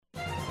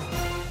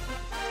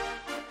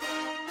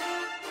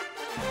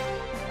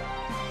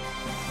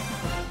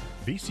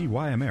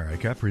VCY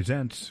America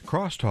presents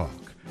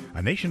Crosstalk,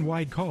 a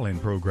nationwide call-in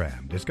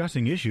program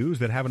discussing issues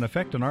that have an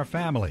effect on our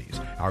families,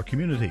 our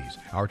communities,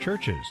 our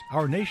churches,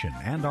 our nation,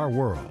 and our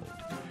world.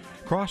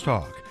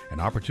 Crosstalk, an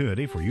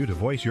opportunity for you to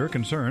voice your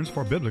concerns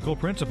for biblical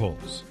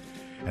principles.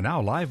 And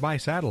now live by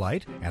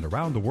satellite and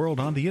around the world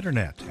on the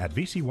internet at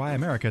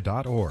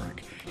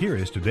vcyamerica.org. Here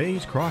is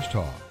today's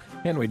Crosstalk.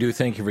 And we do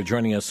thank you for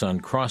joining us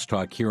on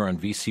Crosstalk here on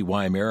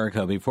VCY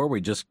America. Before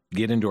we just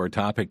get into our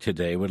topic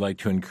today, we'd like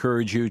to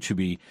encourage you to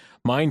be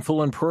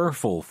mindful and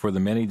prayerful for the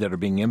many that are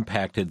being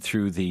impacted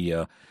through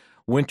the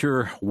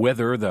winter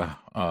weather,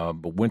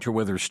 winter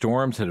weather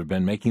storms that have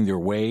been making their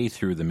way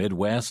through the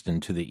Midwest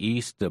and to the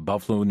east,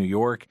 Buffalo, New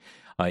York.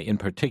 In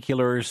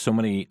particular, so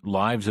many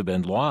lives have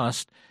been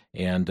lost.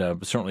 And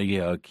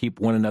certainly keep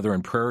one another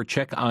in prayer.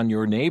 Check on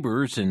your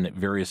neighbors in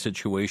various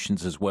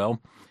situations as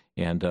well.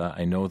 And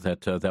I know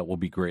that that will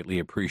be greatly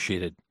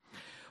appreciated.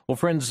 Well,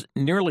 friends,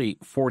 nearly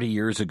 40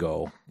 years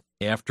ago,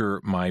 after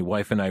my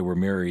wife and I were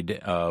married,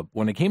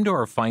 when it came to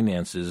our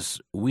finances,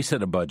 we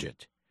set a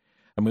budget.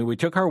 I mean, we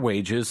took our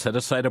wages, set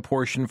aside a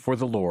portion for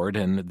the Lord,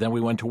 and then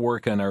we went to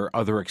work on our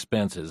other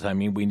expenses. I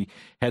mean, we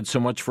had so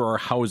much for our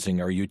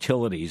housing, our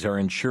utilities, our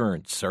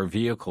insurance, our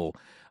vehicle,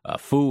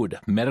 food,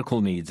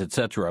 medical needs,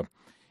 etc.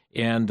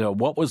 And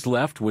what was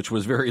left, which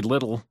was very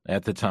little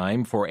at the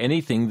time, for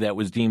anything that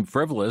was deemed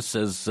frivolous,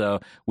 as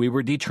we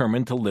were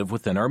determined to live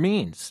within our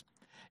means.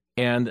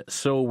 And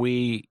so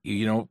we,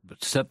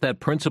 set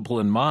that principle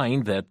in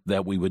mind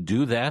that we would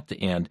do that,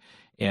 and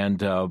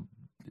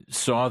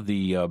saw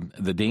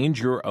the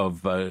danger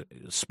of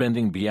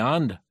spending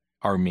beyond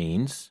our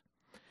means.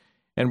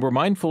 And we're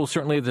mindful,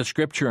 certainly, of the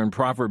scripture in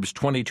Proverbs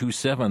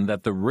 22:7,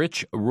 that the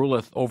rich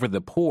ruleth over the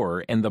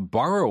poor, and the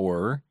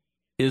borrower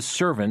is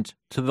servant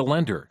to the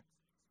lender.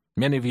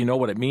 Many of you know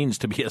what it means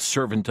to be a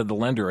servant to the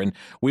lender, and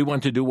we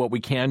want to do what we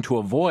can to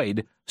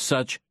avoid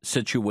such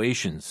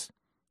situations.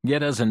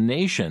 Yet as a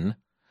nation,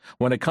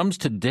 when it comes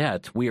to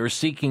debt, we are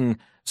sinking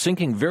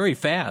very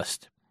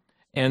fast,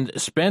 and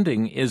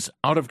spending is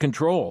out of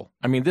control.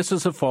 I mean, this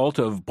is a fault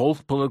of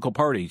both political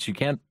parties. You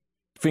can't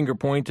finger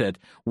point at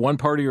one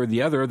party or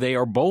the other. They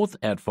are both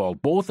at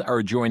fault. Both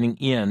are joining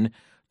in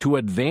to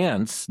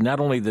advance not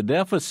only the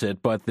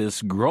deficit, but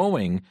this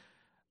growing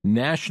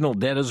national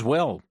debt as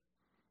well.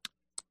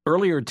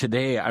 Earlier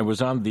today, I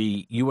was on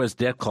the U.S.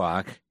 debt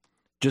clock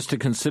just to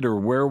consider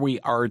where we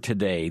are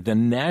today. The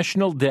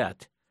national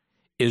debt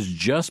is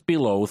just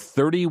below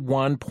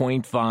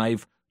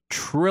 $31.5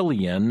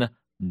 trillion.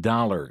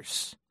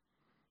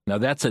 Now,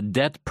 that's a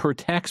debt per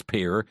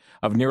taxpayer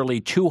of nearly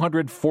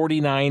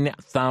 $249,000,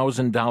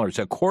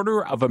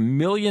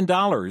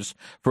 $250,000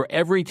 for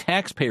every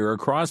taxpayer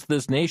across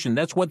this nation.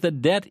 That's what the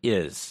debt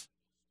is.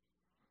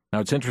 Now,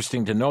 it's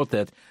interesting to note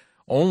that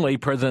only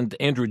President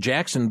Andrew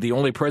Jackson, the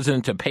only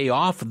president to pay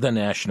off the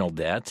national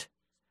debt.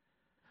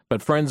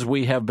 But friends,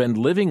 we have been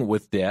living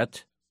with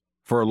debt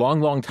for a long,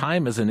 long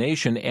time as a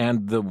nation,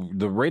 and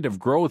the rate of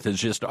growth is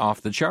just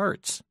off the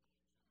charts.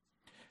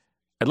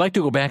 I'd like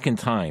to go back in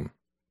time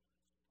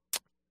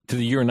to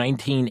the year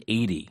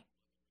 1980.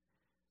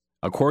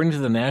 According to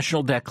the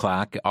national debt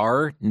clock,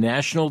 our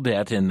national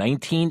debt in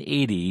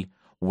 1980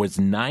 was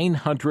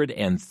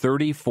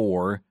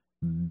 $934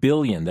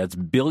 billion. That's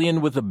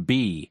billion with a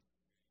B.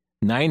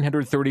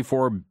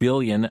 $934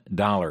 billion.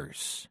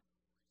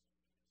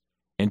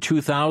 In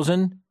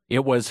 2000,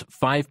 it was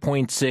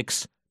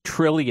 $5.6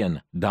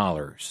 trillion.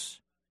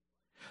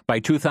 By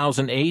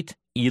 2008,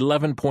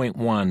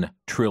 $11.1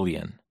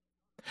 trillion.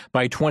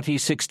 By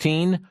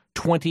 2016,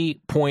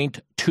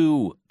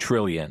 $20.2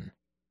 trillion.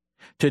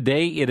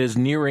 Today, it is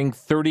nearing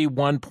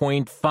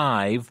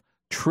 $31.5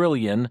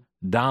 trillion.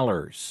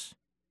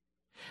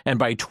 And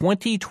by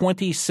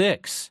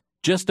 2026,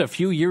 just a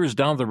few years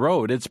down the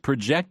road, it's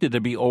projected to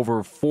be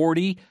over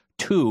 $42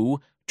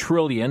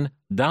 trillion.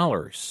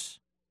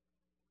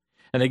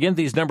 And again,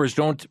 these numbers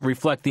don't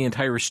reflect the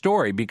entire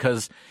story,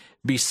 because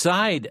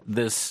beside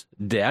this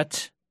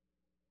debt,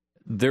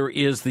 there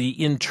is the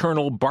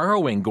internal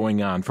borrowing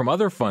going on from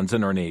other funds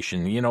in our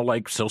nation,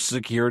 like Social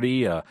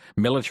Security,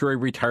 military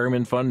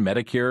retirement fund,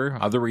 Medicare,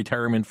 other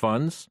retirement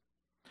funds.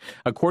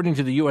 According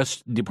to the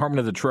U.S.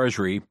 Department of the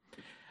Treasury,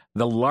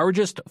 the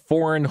largest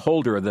foreign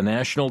holder of the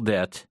national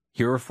debt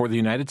here for the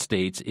United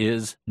States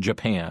is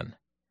Japan.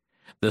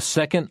 The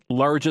second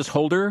largest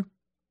holder,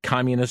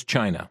 Communist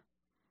China.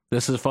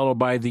 This is followed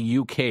by the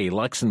UK,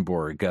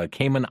 Luxembourg,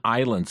 Cayman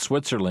Islands,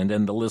 Switzerland,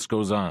 and the list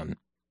goes on.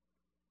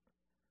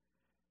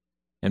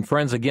 And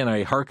friends, again,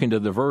 I hearken to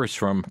the verse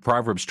from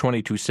Proverbs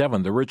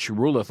 22:7, the rich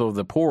ruleth over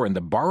the poor, and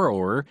the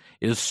borrower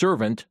is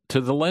servant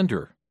to the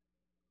lender.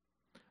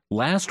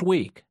 Last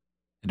week,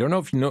 I don't know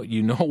if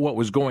you know what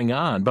was going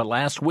on, but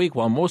last week,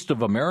 while most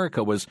of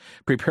America was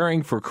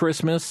preparing for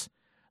Christmas,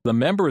 the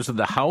members of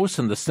the House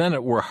and the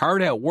Senate were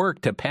hard at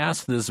work to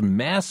pass this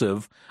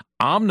massive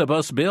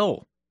omnibus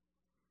bill.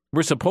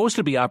 We're supposed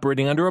to be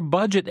operating under a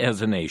budget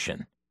as a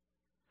nation,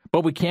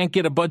 but we can't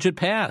get a budget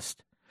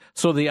passed.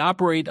 So they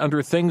operate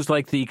under things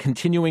like the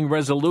continuing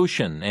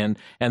resolution and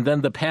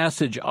then the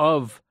passage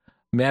of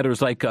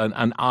matters like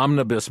an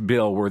omnibus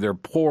bill where they're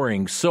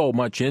pouring so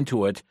much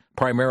into it,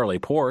 primarily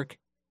pork.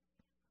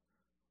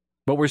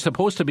 But we're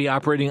supposed to be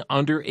operating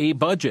under a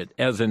budget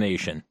as a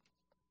nation.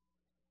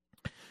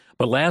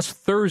 But last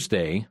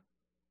Thursday,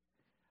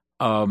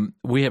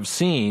 we have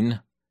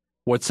seen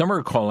what some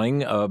are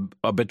calling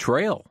a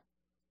betrayal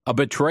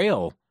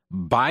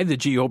by the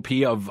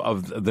GOP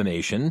of the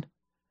nation.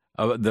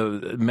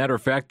 The matter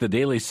of fact, the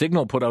Daily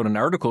Signal put out an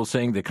article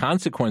saying the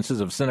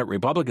consequences of Senate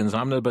Republicans'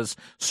 omnibus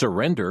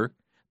surrender,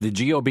 the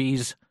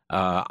GOP's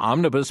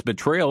omnibus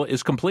betrayal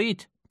is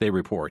complete, they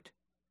report.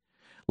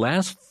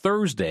 Last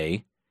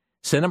Thursday,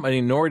 Senate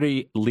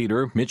Minority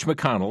Leader Mitch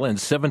McConnell and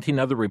 17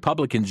 other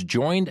Republicans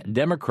joined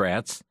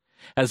Democrats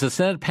as the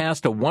Senate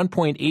passed a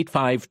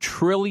 $1.85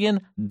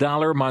 trillion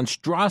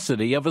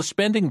monstrosity of a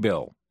spending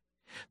bill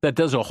that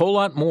does a whole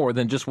lot more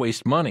than just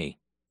waste money.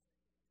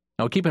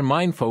 Now, keep in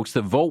mind, folks,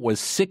 the vote was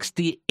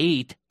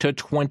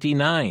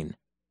 68-29.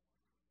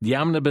 The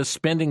omnibus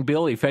spending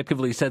bill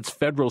effectively sets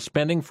federal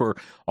spending for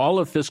all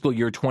of fiscal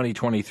year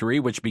 2023,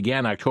 which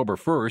began October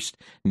 1st,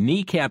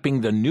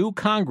 kneecapping the new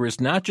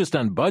Congress not just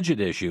on budget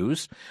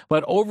issues,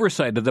 but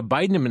oversight of the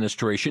Biden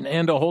administration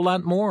and a whole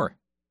lot more.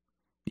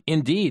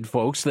 Indeed,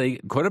 folks, they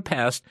could have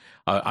passed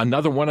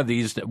another one of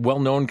these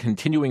well-known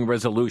continuing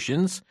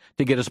resolutions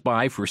to get us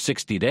by for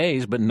 60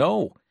 days, but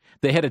no.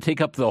 They had to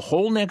take up the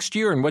whole next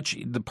year in which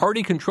the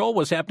party control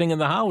was happening in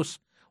the House.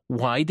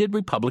 Why did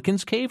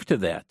Republicans cave to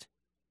that?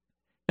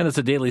 And as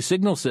the Daily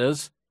Signal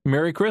says,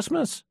 Merry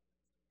Christmas.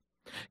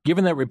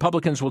 Given that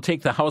Republicans will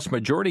take the House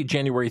majority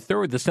January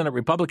 3rd, the Senate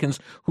Republicans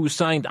who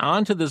signed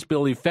on to this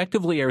bill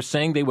effectively are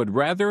saying they would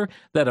rather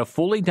that a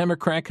fully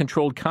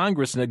Democrat-controlled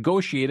Congress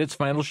negotiate its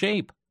final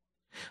shape.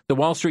 The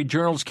Wall Street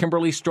Journal's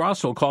Kimberly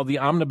Strassel called the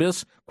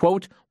omnibus,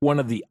 quote, one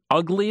of the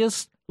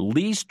ugliest,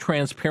 least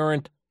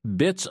transparent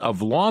bits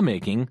of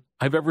lawmaking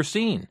I've ever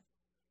seen.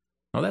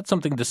 Now, that's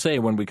something to say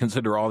when we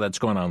consider all that's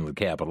going on in the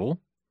Capitol.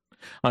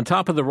 On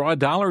top of the raw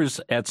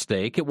dollars at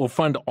stake, it will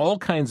fund all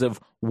kinds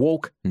of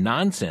woke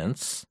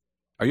nonsense.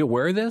 Are you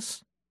aware of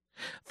this?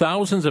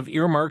 Thousands of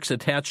earmarks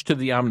attached to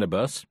the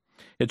omnibus.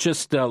 It's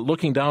just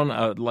looking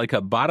down like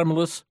a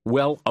bottomless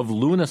well of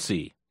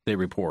lunacy, they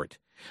report.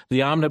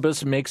 The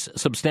omnibus makes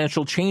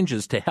substantial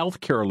changes to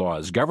health care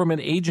laws,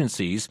 government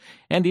agencies,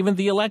 and even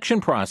the election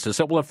process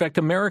that will affect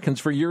Americans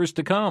for years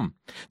to come.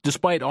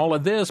 Despite all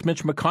of this,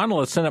 Mitch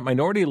McConnell, a Senate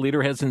Minority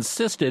Leader, has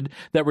insisted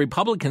that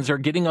Republicans are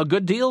getting a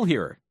good deal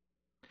here.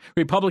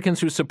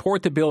 Republicans who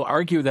support the bill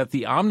argue that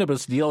the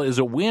omnibus deal is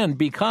a win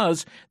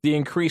because they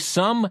increased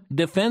some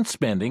defense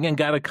spending and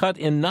got a cut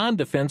in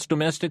non-defense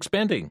domestic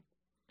spending.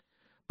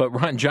 But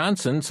Ron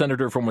Johnson,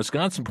 senator from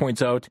Wisconsin,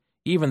 points out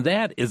even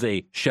that is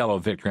a shallow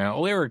victory.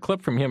 I'll air a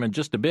clip from him in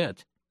just a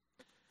bit.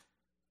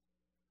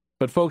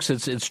 But, folks,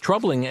 it's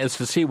troubling as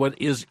to see what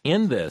is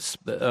in this.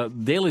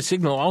 Daily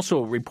Signal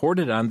also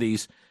reported on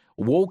these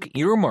woke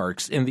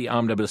earmarks in the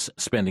omnibus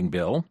spending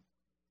bill.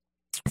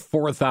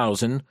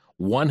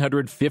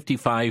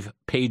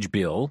 4,155-page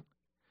bill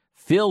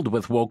filled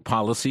with woke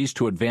policies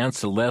to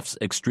advance the left's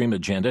extreme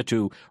agenda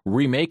to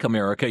remake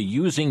America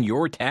using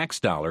your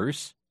tax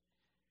dollars.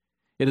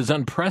 It is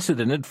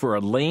unprecedented for a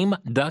lame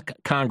duck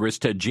Congress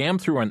to jam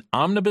through an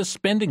omnibus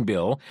spending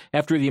bill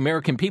after the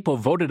American people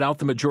voted out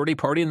the majority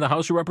party in the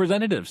House of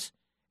Representatives.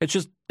 It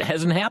just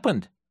hasn't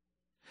happened.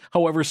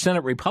 However,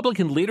 Senate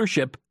Republican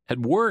leadership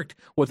had worked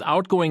with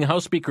outgoing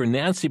House Speaker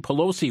Nancy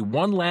Pelosi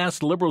one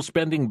last liberal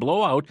spending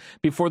blowout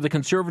before the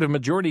conservative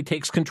majority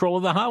takes control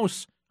of the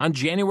House on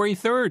January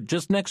 3rd,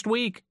 just next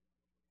week.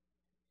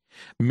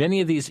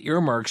 Many of these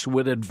earmarks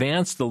would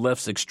advance the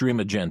left's extreme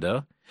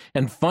agenda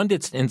and fund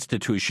its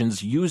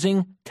institutions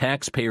using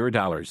taxpayer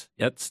dollars.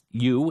 That's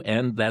you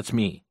and that's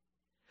me.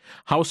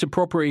 House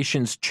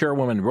Appropriations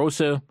Chairwoman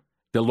Rosa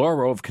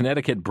DeLauro of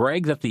Connecticut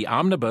bragged that the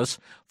omnibus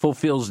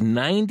fulfills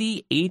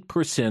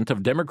 98%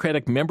 of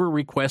Democratic member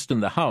requests in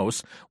the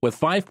House, with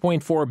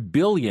 $5.4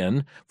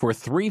 billion for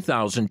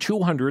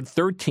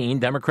 3,213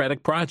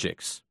 Democratic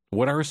projects.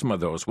 What are some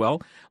of those?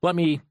 Well, let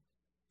me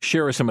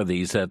share some of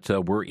these that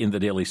were in the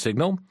Daily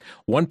Signal.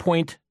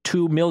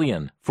 $1.2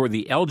 million for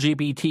the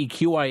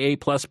LGBTQIA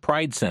plus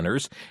Pride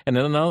Centers, and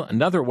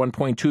another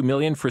 $1.2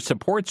 million for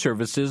support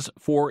services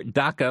for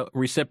DACA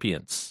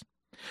recipients.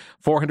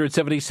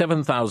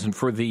 $477,000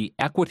 for the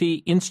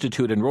Equity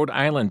Institute in Rhode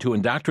Island to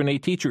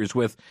indoctrinate teachers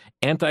with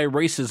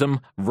anti-racism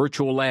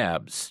virtual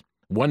labs.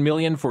 $1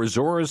 million for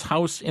Zora's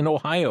House in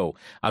Ohio,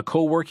 a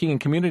co-working and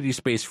community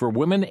space for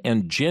women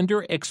and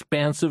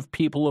gender-expansive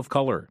people of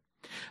color.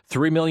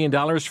 $3 million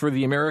for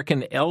the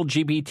American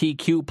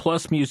LGBTQ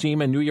plus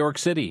Museum in New York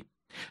City.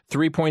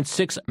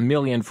 $3.6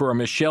 million for a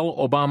Michelle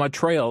Obama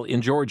Trail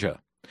in Georgia.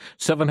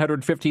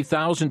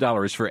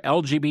 $750,000 for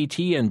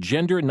LGBT and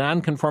gender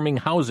nonconforming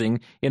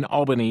housing in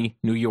Albany,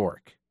 New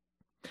York.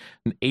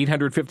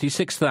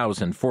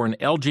 $856,000 for an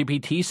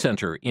LGBT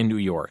center in New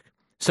York.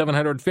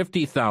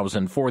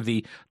 $750,000 for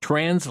the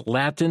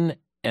Trans-Latin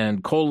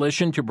and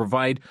coalition to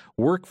provide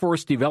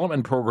workforce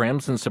development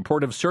programs and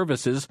supportive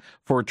services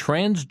for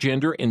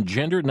transgender and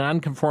gender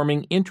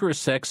nonconforming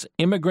intersex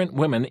immigrant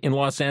women in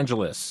Los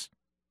Angeles.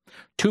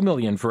 $2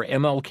 million for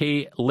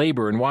MLK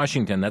Labor in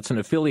Washington. That's an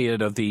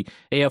affiliate of the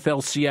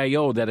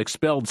AFL-CIO that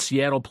expelled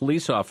Seattle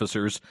police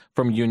officers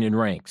from union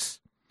ranks.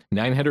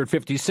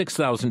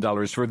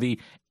 $956,000 for the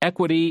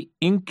Equity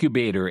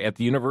Incubator at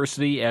the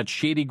University at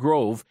Shady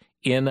Grove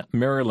in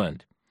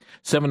Maryland.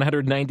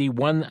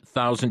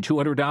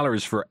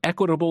 $791,200 for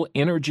equitable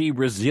energy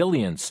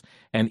resilience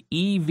and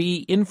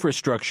EV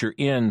infrastructure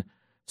in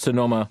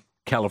Sonoma,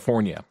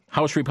 California.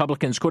 House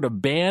Republicans could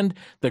have banned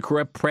the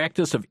corrupt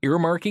practice of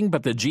earmarking,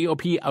 but the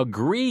GOP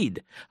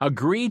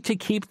agreed to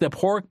keep the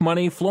pork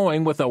money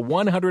flowing with a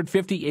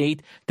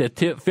 158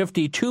 to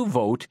 52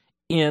 vote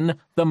in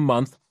the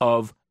month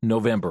of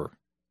November.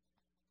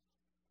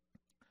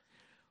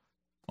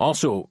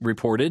 Also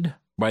reported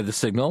by the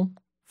Signal,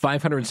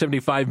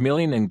 $575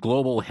 million in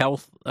global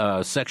health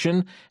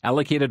section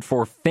allocated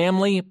for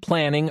family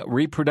planning,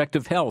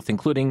 reproductive health,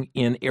 including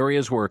in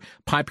areas where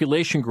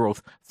population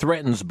growth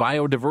threatens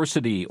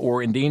biodiversity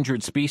or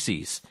endangered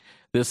species.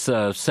 This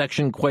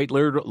section quite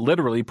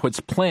literally puts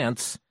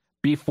plants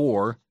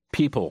before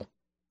people.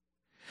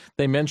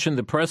 They mentioned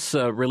the press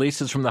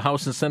releases from the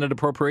House and Senate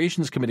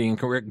Appropriations Committee and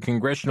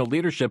congressional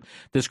leadership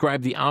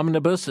described the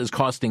omnibus as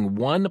costing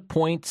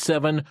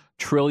 $1.7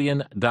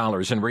 trillion.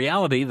 In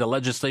reality, the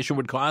legislation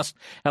would cost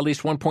at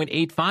least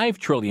 $1.85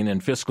 trillion in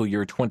fiscal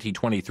year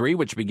 2023,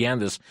 which began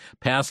this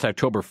past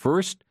October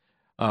 1st.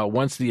 October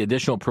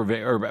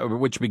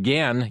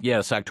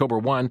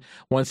 1,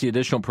 once the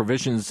additional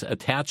provisions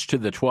attached to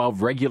the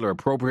 12 regular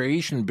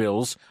appropriation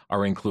bills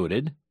are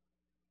included.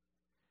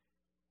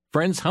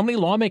 Friends, how many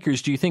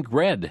lawmakers do you think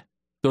read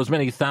those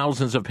many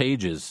thousands of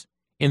pages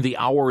in the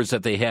hours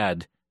that they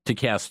had to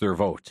cast their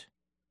vote?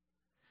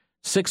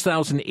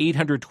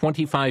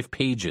 6,825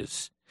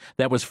 pages.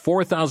 That was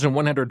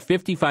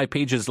 4,155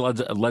 pages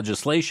of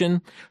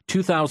legislation,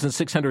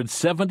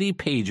 2,670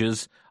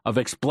 pages of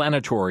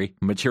explanatory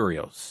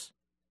materials.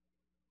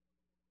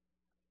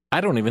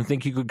 I don't even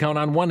think you could count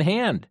on one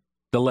hand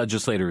the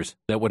legislators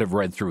that would have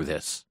read through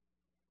this.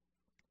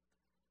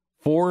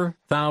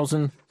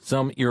 4,000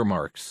 some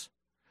earmarks.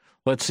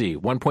 Let's see,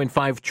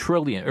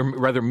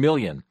 1.5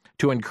 million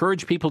to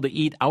encourage people to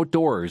eat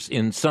outdoors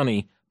in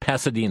sunny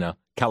Pasadena,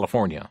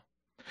 California.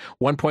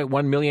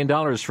 $1.1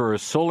 million for a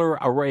solar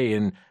array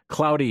in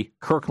cloudy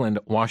Kirkland,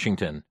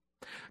 Washington.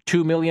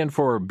 $2 million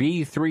for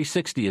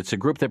B360. It's a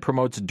group that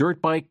promotes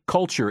dirt bike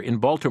culture in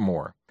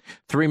Baltimore.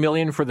 $3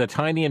 million for the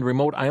tiny and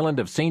remote island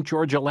of St.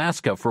 George,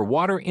 Alaska for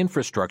water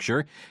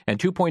infrastructure, and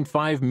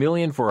 $2.5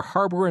 million for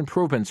harbor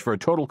improvements for a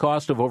total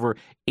cost of over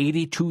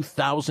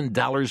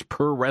 $82,000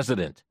 per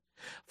resident.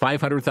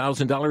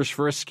 $500,000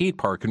 for a skate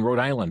park in Rhode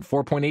Island.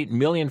 $4.8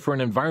 million for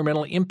an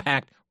environmental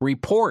impact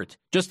report,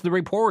 just the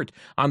report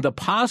on the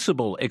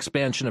possible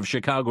expansion of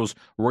Chicago's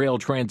rail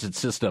transit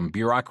system.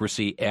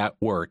 Bureaucracy at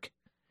work.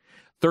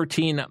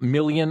 $13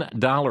 million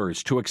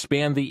to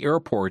expand the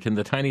airport in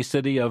the tiny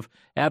city of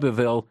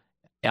Abbeville,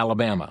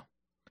 Alabama.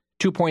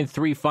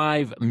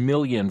 $2.35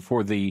 million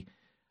for the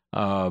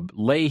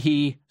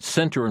Leahy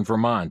Center in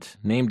Vermont,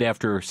 named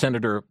after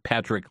Senator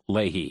Patrick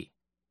Leahy.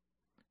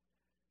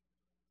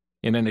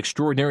 In an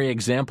extraordinary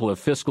example of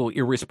fiscal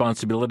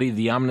irresponsibility,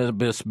 the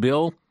omnibus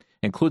bill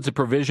includes a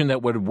provision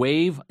that would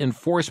waive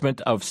enforcement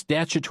of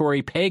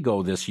statutory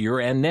pay-go this year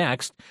and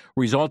next,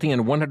 resulting in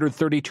a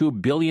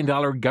 $132 billion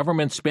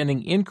government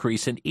spending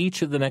increase in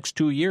each of the next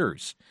 2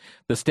 years.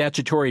 The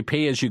Statutory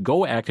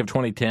Pay-As-You-Go Act of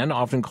 2010,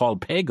 often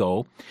called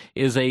pay-go,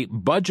 is a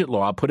budget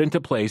law put into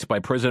place by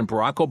President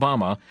Barack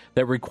Obama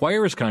that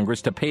requires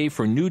Congress to pay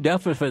for new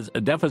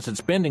deficit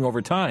spending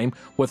over time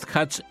with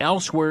cuts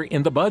elsewhere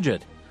in the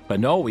budget. But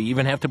no, we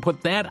even have to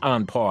put that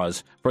on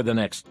pause for the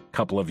next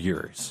couple of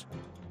years.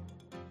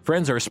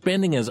 Friends, our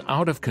spending is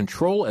out of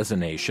control as a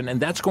nation,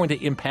 and that's going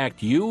to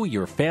impact you,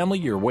 your family,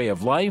 your way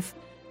of life,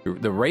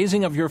 the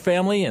raising of your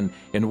family, and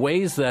in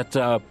ways that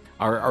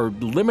are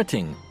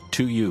limiting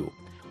to you.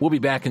 We'll be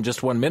back in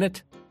just 1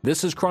 minute.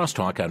 This is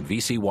Crosstalk on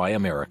VCY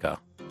America.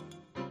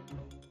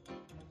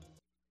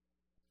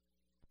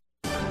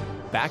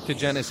 Back to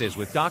Genesis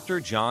with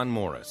Dr. John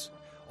Morris,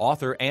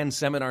 author and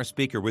seminar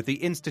speaker with the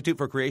Institute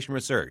for Creation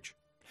Research.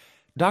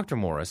 Dr.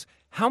 Morris,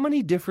 how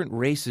many different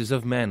races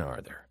of men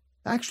are there?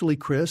 Actually,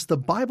 Chris, the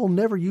Bible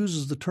never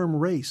uses the term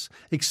race,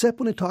 except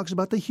when it talks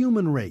about the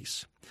human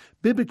race.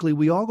 Biblically,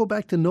 we all go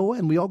back to Noah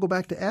and we all go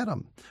back to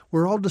Adam.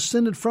 We're all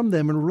descended from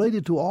them and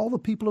related to all the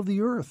people of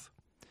the earth.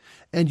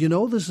 And you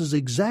know, this is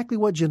exactly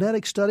what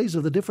genetic studies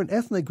of the different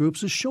ethnic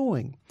groups is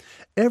showing.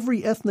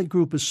 Every ethnic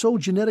group is so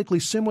genetically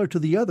similar to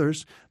the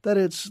others that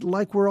it's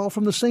like we're all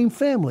from the same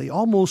family,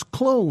 almost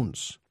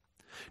clones.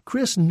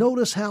 Chris,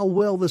 notice how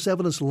well this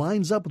evidence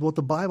lines up with what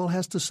the Bible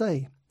has to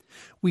say.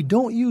 We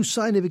don't use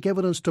scientific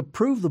evidence to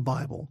prove the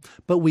Bible,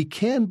 but we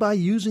can, by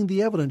using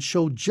the evidence,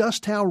 show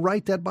just how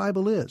right that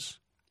Bible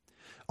is.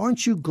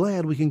 Aren't you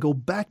glad we can go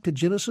back to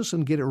Genesis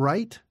and get it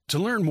right? To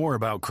learn more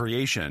about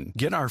creation,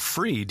 get our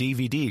free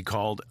DVD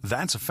called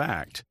That's a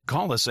Fact.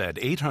 Call us at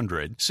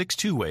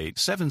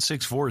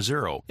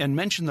 800-628-7640 and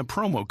mention the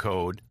promo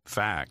code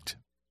FACT.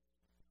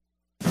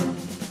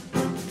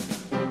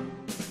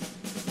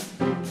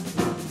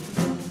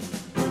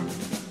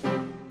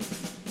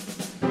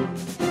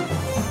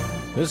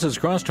 This is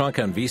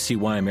Crosstalk on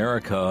VCY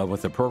America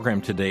with the program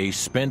today,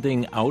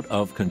 Spending Out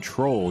of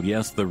Control.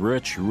 Yes, the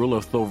rich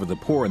ruleth over the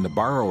poor, and the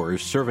borrower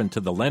is servant to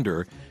the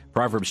lender.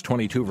 Proverbs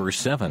 22, verse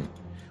 7.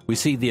 We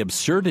see the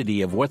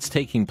absurdity of what's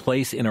taking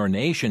place in our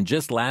nation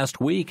just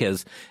last week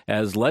as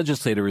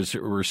legislators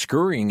were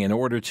scurrying in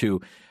order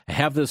to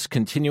have this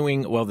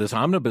this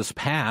omnibus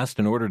passed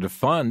in order to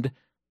fund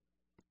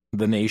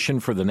the nation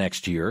for the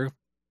next year.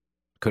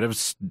 Could have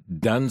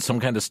done some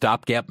kind of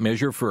stopgap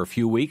measure for a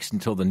few weeks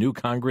until the new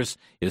Congress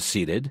is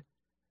seated.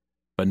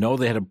 But no,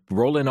 they had to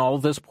roll in all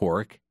of this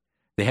pork.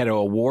 They had to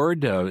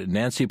award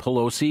Nancy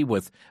Pelosi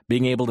with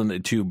being able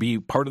to be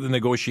part of the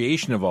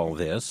negotiation of all of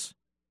this.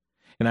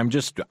 And I'm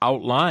just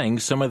outlining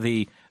some of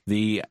the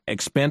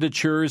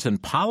expenditures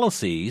and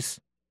policies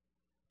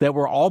that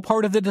were all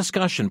part of the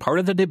discussion, part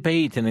of the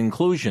debate and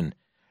inclusion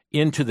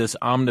into this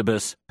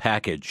omnibus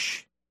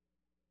package.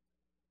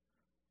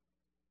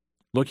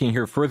 Looking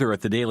here further at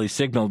the Daily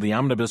Signal, the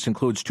omnibus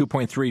includes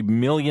 $2.3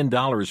 million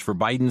for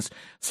Biden's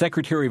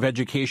Secretary of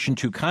Education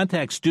to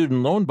contact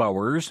student loan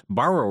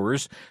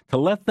borrowers to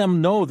let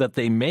them know that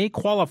they may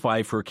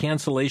qualify for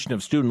cancellation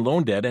of student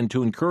loan debt and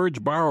to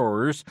encourage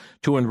borrowers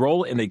to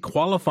enroll in a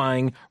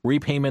qualifying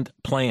repayment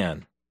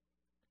plan.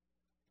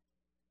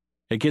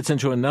 It gets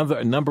into a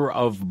number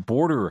of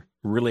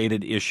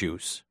border-related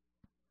issues,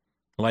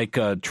 like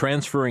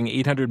transferring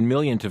 $800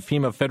 million to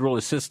FEMA federal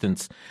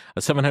assistance.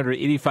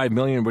 $785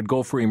 million would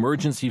go for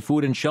emergency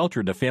food and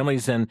shelter to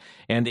families and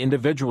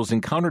individuals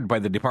encountered by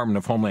the Department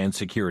of Homeland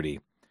Security.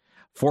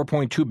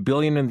 $4.2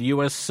 billion in the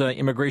U.S.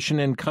 Immigration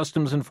and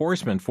Customs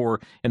Enforcement for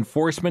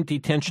enforcement,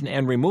 detention,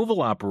 and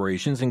removal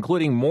operations,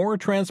 including more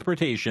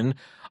transportation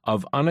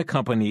of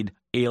unaccompanied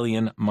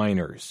alien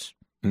minors.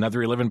 Another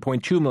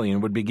 $11.2 million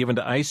would be given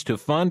to ICE to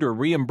fund or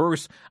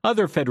reimburse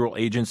other federal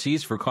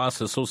agencies for costs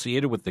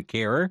associated with the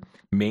care,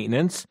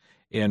 maintenance,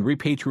 and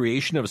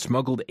repatriation of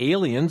smuggled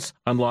aliens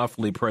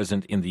unlawfully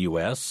present in the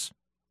U.S.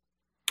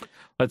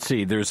 Let's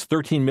see, there's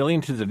 $13 million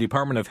to the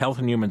Department of Health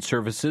and Human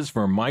Services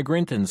for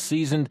migrant and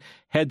seasoned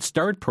Head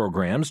Start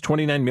programs,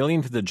 $29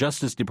 million to the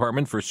Justice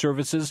Department for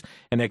services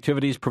and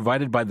activities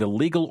provided by the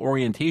Legal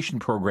Orientation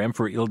Program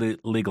for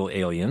illegal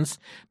aliens,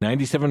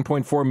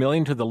 $97.4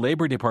 million to the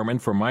Labor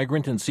Department for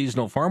migrant and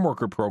seasonal farm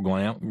worker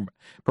programs,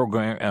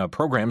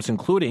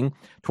 including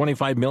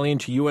 $25 million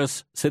to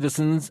U.S.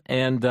 citizens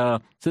and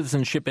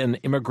Citizenship and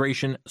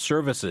Immigration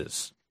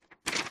Services.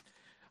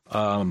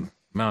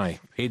 My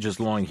page is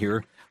long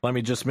here. Let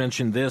me just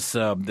mention this.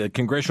 The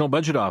Congressional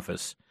Budget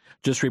Office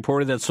just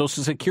reported that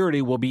Social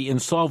Security will be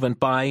insolvent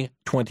by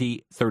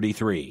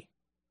 2033.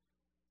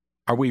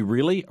 Are we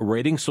really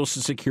raiding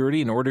Social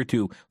Security in order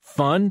to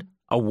fund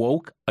a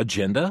woke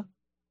agenda?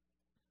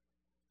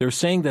 They're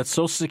saying that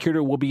Social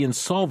Security will be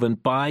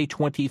insolvent by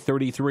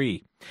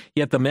 2033.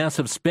 Yet the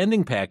massive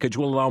spending package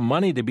will allow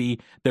money to be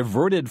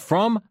diverted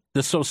from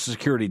the Social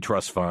Security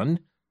Trust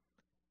Fund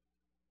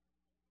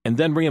and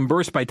then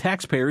reimbursed by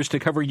taxpayers to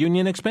cover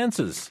union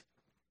expenses.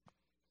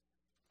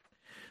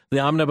 The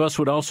omnibus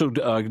would also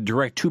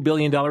direct $2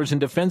 billion in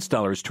defense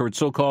dollars towards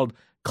so-called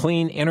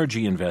clean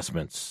energy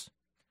investments.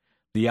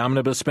 The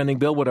omnibus spending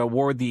bill would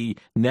award the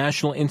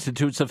National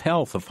Institutes of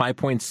Health a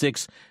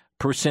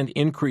 5.6%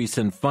 increase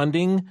in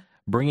funding,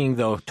 bringing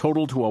the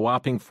total to a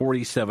whopping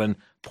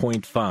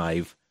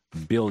 $47.5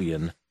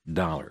 billion.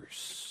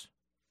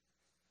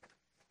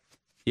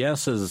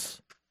 Yes,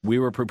 as we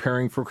were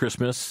preparing for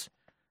Christmas,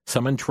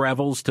 summoned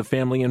travels to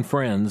family and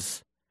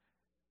friends,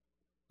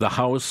 the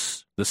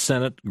House, the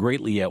Senate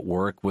greatly at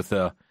work with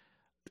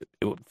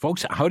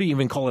folks, how do you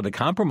even call it a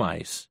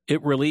compromise?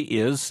 It really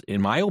is,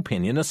 in my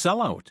opinion, a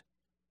sellout.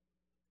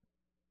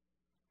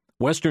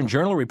 Western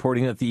Journal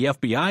reporting that the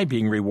FBI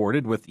being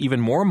rewarded with even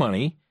more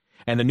money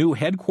and a new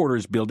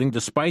headquarters building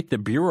despite the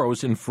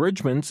Bureau's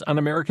infringements on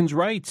Americans'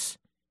 rights.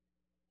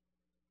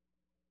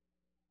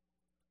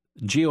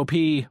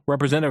 GOP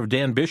Representative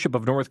Dan Bishop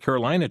of North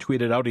Carolina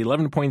tweeted out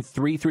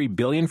 $11.33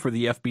 billion for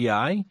the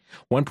FBI,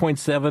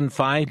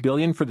 $1.75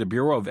 billion for the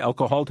Bureau of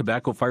Alcohol,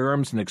 Tobacco,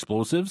 Firearms, and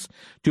Explosives,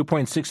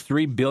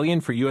 $2.63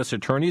 billion for U.S.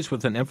 attorneys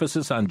with an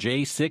emphasis on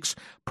J6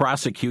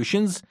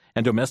 prosecutions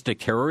and domestic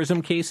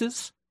terrorism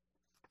cases.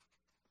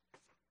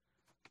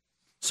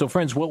 So,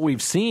 friends, what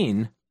we've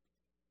seen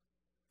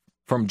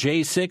from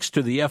J6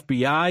 to the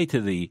FBI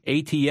to the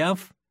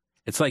ATF,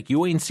 it's like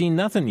you ain't seen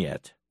nothing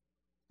yet.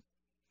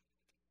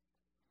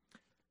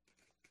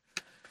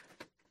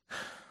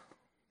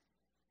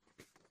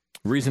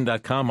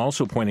 Reason.com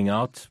also pointing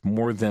out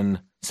more than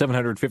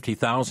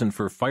 $750,000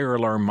 for fire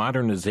alarm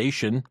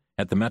modernization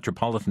at the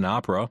Metropolitan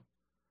Opera,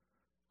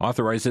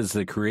 authorizes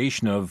the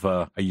creation of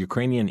a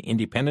Ukrainian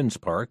Independence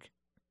Park,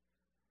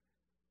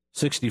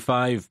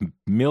 $65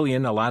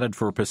 million allotted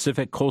for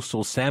Pacific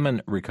coastal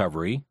salmon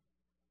recovery,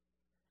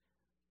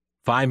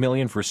 $5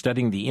 million for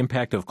studying the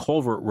impact of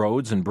culvert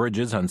roads and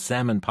bridges on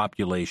salmon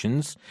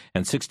populations,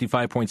 and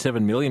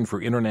 $65.7 million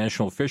for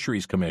international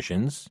fisheries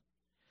commissions.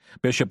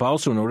 Bishop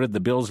also noted the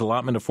bill's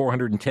allotment of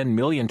 $410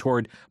 million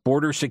toward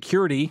border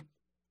security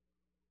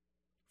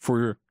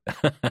for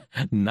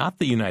not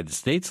the United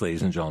States,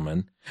 ladies and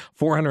gentlemen.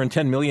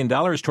 $410 million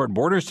toward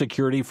border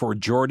security for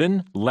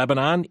Jordan,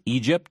 Lebanon,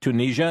 Egypt,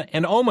 Tunisia,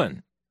 and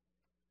Oman.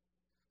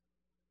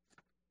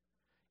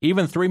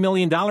 Even $3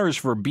 million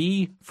for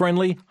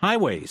bee-friendly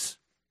highways.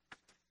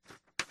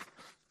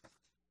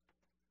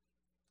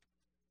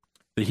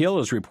 The Hill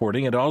is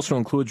reporting it also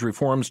includes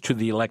reforms to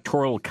the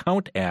Electoral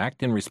Count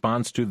Act in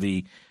response to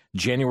the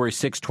January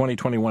 6,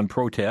 2021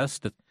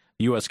 protest at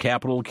the U.S.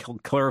 Capitol,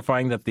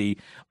 clarifying that the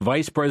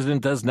vice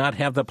president does not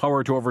have the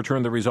power to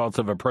overturn the results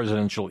of a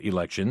presidential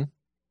election.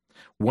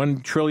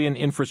 $1 trillion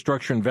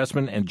Infrastructure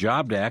Investment and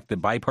Jobs Act, the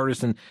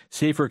Bipartisan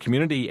Safer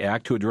Community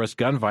Act to address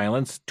gun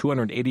violence,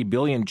 $280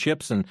 billion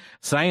CHIPS and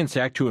Science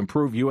Act to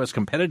improve U.S.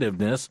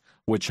 competitiveness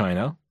with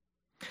China.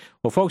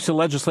 Well, folks, the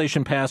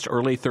legislation passed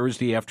early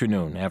Thursday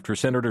afternoon after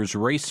senators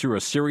raced through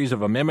a series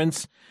of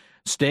amendments,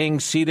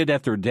 staying seated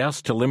at their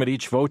desks to limit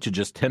each vote to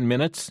just 10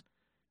 minutes.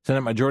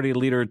 Senate Majority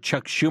Leader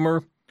Chuck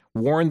Schumer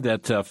warned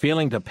that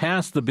failing to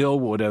pass the bill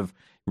would have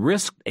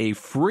risked a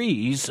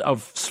freeze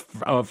of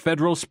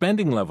federal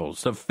spending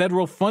levels, of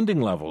federal funding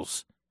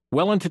levels,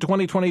 well into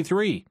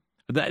 2023.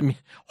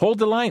 Hold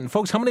the line.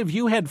 Folks, how many of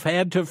you have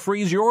had to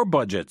freeze your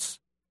budgets?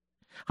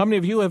 How many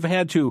of you have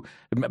had to,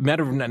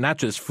 not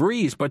just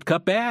freeze, but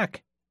cut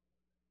back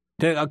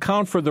to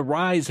account for the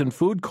rise in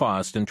food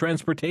cost and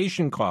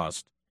transportation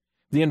cost,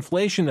 the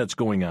inflation that's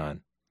going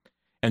on?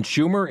 And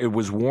Schumer, it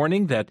was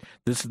warning that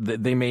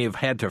they may have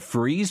had to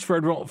freeze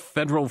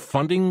federal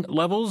funding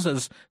levels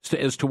as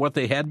to what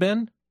they had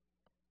been.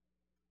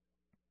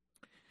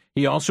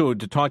 He also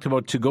talked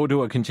about to go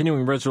to a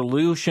continuing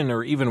resolution,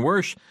 or even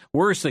worse,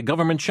 a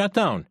government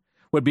shutdown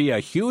would be a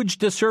huge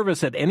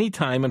disservice at any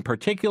time, and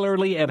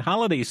particularly at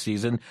holiday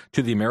season,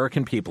 to the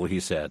American people, he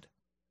said.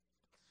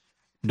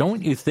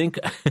 Don't you think,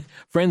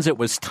 friends, it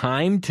was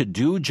time to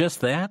do just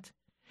that?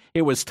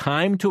 It was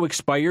time to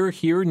expire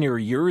here near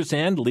year's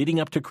end, leading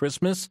up to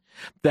Christmas,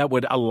 that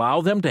would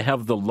allow them to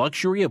have the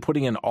luxury of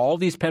putting in all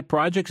these pet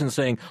projects and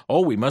saying,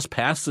 oh, we must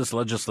pass this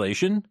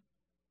legislation?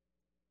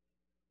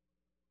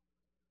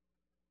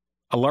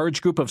 A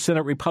large group of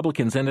Senate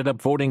Republicans ended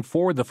up voting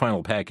for the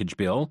final package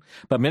bill,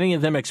 but many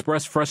of them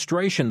expressed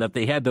frustration that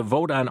they had to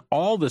vote on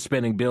all the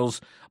spending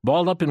bills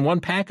balled up in one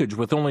package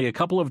with only a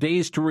couple of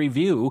days to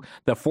review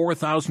the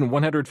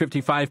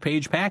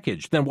 4,155-page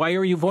package. Then why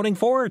are you voting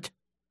for it?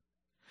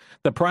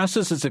 The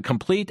process is a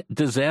complete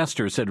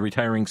disaster, said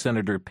retiring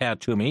Senator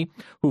Pat Toomey,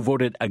 who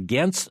voted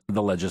against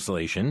the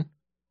legislation.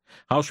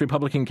 House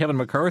Republican Kevin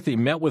McCarthy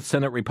met with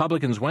Senate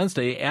Republicans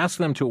Wednesday, asked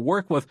them to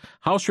work with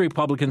House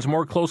Republicans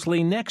more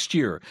closely next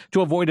year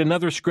to avoid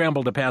another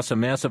scramble to pass a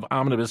massive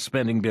omnibus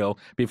spending bill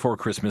before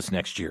Christmas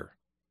next year.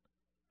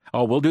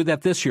 Oh, we'll do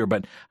that this year,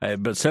 but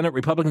Senate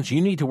Republicans,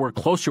 you need to work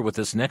closer with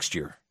this next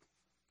year.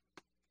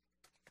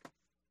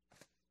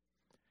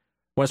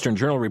 Western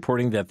Journal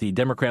reporting that the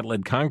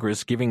Democrat-led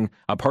Congress giving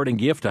a parting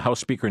gift to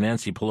House Speaker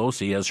Nancy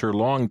Pelosi as her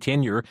long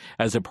tenure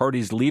as the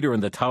party's leader in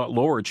the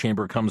lower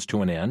chamber comes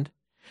to an end.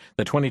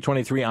 The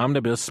 2023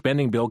 omnibus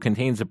spending bill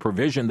contains a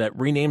provision that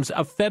renames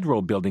a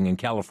federal building in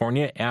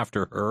California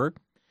after her.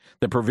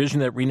 The provision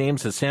that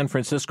renames the San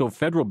Francisco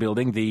Federal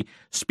Building the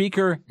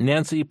Speaker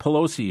Nancy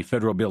Pelosi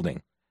Federal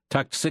Building,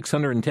 tucked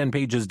 610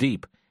 pages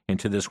deep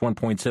into this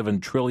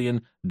 $1.7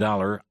 trillion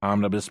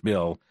omnibus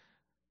bill,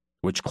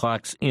 which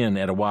clocks in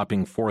at a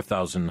whopping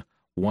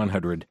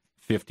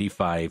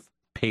 4,155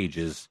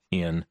 pages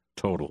in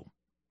total.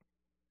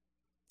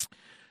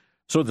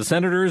 So the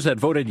senators that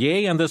voted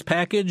yea on this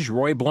package: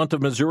 Roy Blunt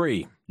of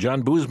Missouri,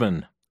 John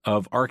Boozman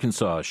of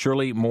Arkansas,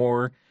 Shirley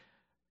Moore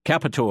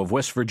Capito of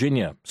West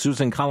Virginia,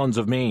 Susan Collins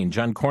of Maine,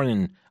 John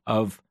Cornyn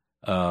of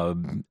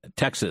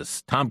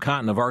Texas, Tom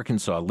Cotton of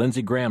Arkansas,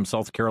 Lindsey Graham,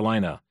 South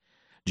Carolina,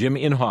 Jim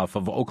Inhofe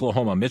of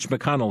Oklahoma, Mitch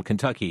McConnell,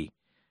 Kentucky,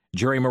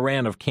 Jerry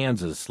Moran of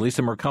Kansas,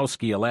 Lisa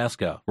Murkowski,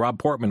 Alaska, Rob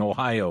Portman,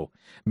 Ohio,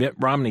 Mitt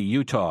Romney,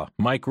 Utah,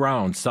 Mike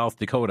Round, South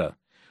Dakota,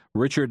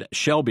 Richard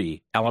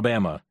Shelby,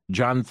 Alabama,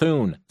 John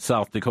Thune,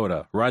 South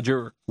Dakota,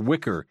 Roger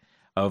Wicker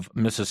of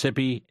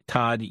Mississippi,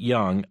 Todd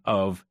Young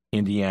of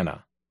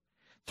Indiana.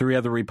 3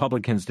 other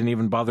Republicans didn't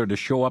even bother to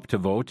show up to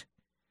vote,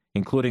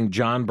 including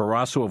John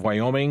Barrasso of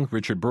Wyoming,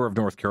 Richard Burr of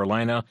North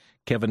Carolina,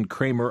 Kevin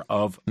Cramer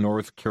of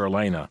North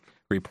Carolina,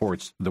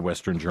 reports the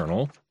Western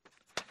Journal.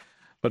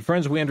 But,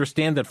 friends, we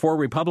understand that 4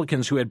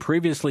 Republicans who had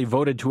previously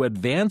voted to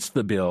advance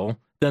the bill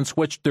then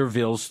switched their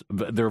votes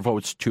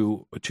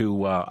to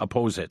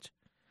oppose it.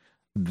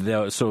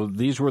 So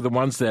these were the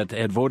ones that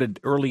had voted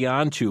early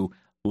on to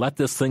let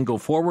this thing go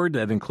forward.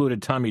 That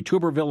included Tommy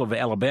Tuberville of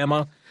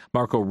Alabama,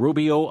 Marco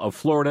Rubio of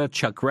Florida,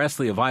 Chuck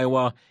Grassley of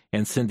Iowa,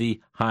 and Cindy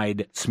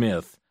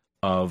Hyde-Smith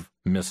of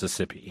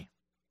Mississippi.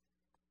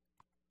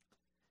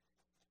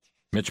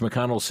 Mitch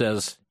McConnell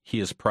says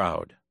he is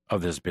proud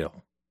of this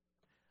bill.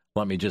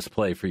 Let me just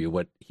play for you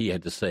what he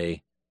had to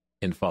say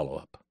in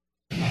follow-up.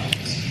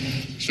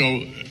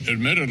 So,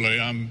 admittedly,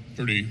 I'm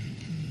pretty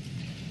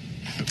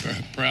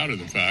proud of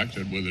the fact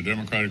that with a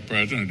Democratic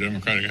president, a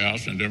Democratic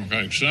House, and a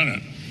Democratic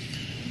Senate,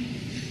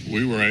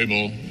 we were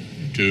able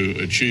to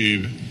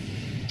achieve,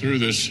 through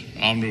this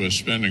omnibus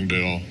spending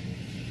bill,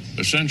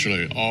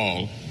 essentially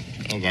all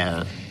of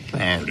our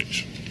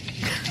priorities.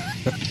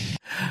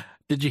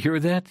 Did you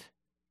hear that?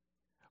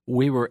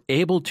 We were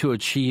able to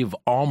achieve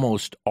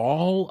almost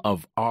all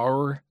of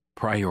our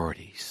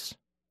priorities.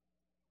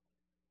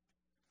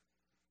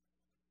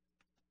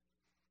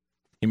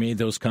 He made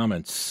those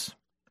comments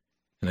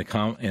in a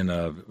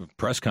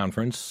press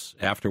conference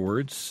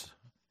afterwards,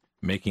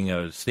 making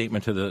a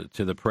statement to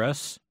the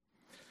press.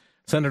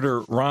 Senator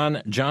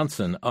Ron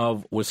Johnson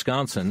of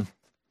Wisconsin,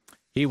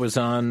 he was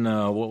on,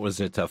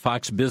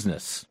 Fox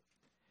Business,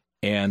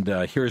 and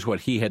here's what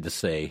he had to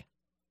say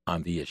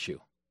on the issue.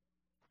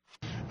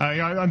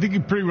 I think you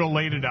pretty well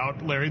laid it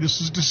out, Larry.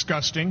 This is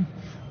disgusting.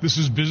 This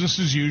is business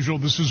as usual.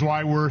 This is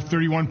why we're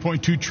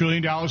 $31.2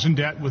 trillion in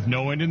debt with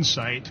no end in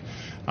sight.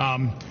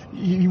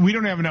 We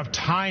don't have enough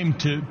time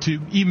to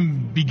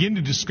even begin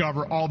to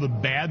discover all the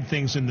bad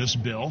things in this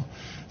bill.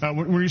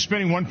 When you're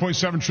spending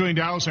 $1.7 trillion,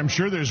 I'm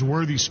sure there's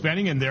worthy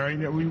spending in there.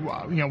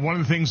 One of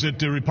the things that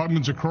the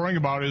Republicans are crowing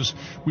about is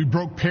we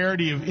broke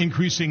parity of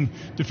increasing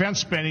defense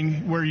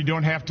spending where you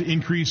don't have to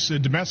increase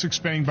domestic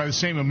spending by the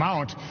same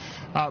amount.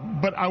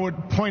 But I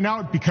would point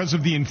out, because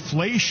of the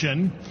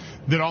inflation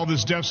that all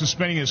this deficit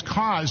spending has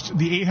caused,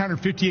 the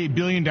 $858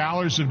 billion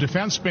of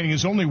defense spending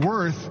is only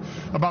worth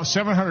about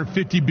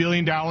 $750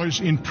 billion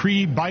in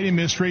pre-Biden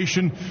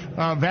administration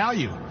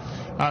value.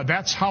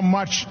 That's how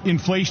much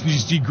inflation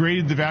has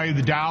degraded the value of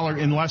the dollar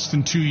in less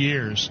than 2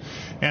 years.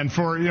 And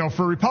for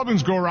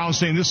Republicans to go around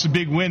saying this is a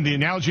big win, the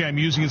analogy I'm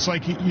using, it's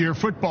like your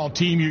football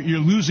team, you're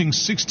losing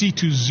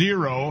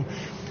 60-0.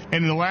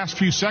 And in the last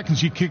few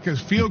seconds, you kick a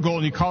field goal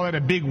and you call that a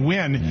big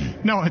win.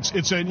 No,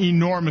 it's an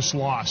enormous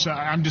loss.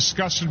 I'm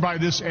disgusted by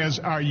this, as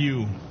are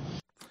you.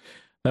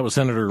 That was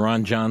Senator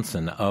Ron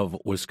Johnson of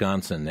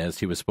Wisconsin as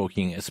he was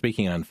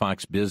speaking on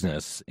Fox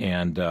Business,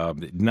 and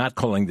not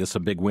calling this a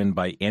big win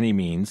by any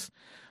means.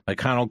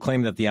 McConnell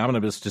claimed that the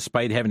omnibus,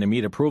 despite having to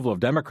meet approval of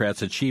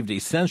Democrats, achieved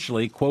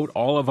essentially, quote,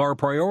 all of our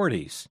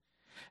priorities.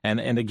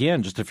 And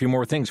again, just a few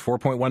more things,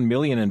 $4.1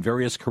 million in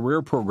various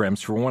career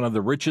programs for one of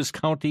the richest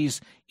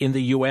counties in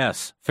the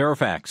U.S.,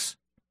 Fairfax.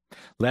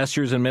 Last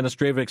year's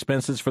administrative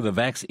expenses for the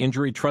Vax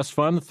Injury Trust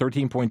Fund,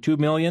 $13.2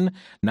 million.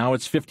 Now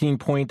it's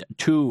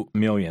 $15.2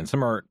 million.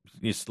 Some are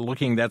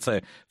looking, that's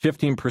a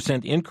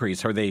 15%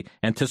 increase. Are they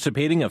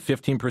anticipating a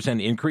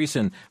 15% increase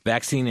in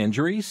vaccine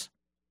injuries?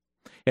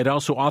 It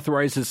also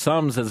authorizes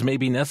sums as may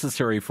be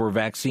necessary for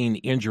vaccine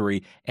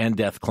injury and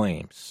death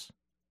claims.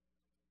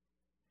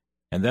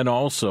 And then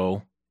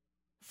also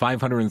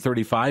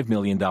 $535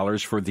 million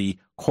for the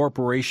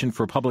Corporation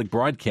for Public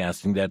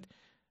Broadcasting that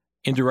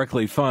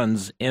indirectly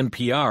funds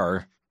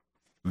NPR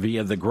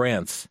via the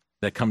grants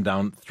that come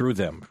down through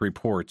them,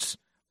 reports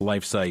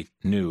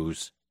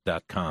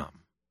LifeSiteNews.com.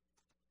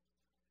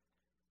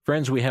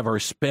 Friends, we have our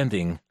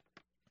spending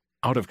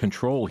out of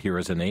control here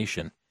as a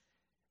nation,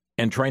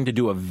 and trying to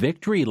do a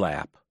victory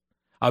lap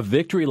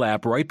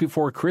right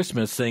before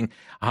Christmas saying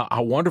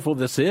how wonderful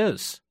this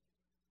is.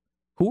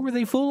 Who are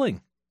they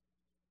fooling?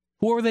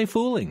 Who are they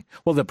fooling?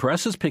 Well, the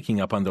press is picking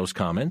up on those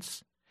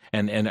comments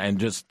and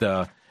just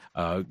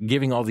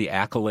giving all the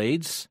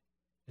accolades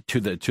to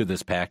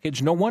this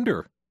package. No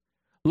wonder.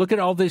 Look at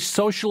all these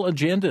social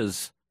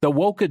agendas, the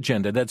woke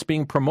agenda that's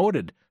being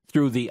promoted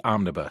through the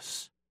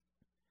omnibus.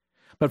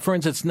 But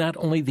friends, it's not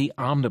only the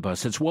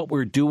omnibus, it's what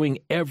we're doing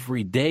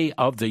every day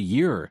of the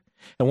year.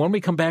 And when we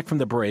come back from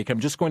the break,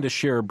 I'm just going to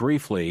share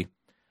briefly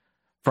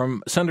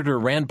from Senator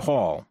Rand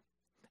Paul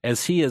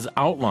as he has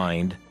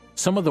outlined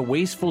some of the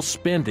wasteful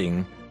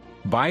spending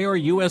by our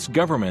U.S.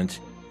 government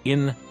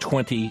in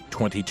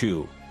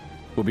 2022.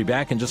 We'll be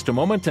back in just a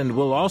moment, and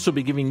we'll also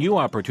be giving you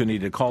opportunity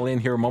to call in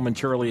here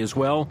momentarily as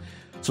well.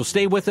 So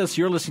stay with us.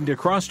 You're listening to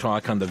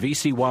Crosstalk on the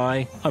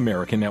VCY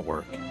American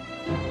Network.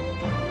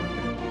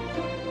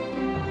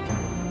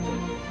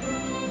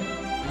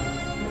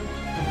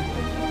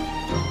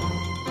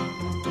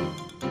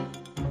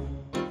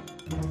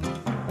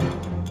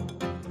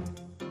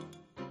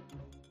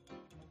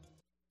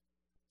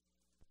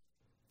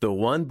 The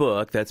one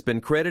book that's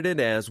been credited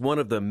as one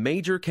of the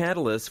major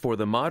catalysts for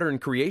the modern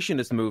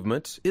creationist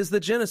movement is The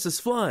Genesis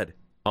Flood,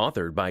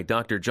 authored by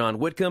Dr. John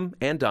Whitcomb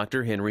and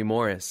Dr. Henry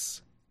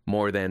Morris.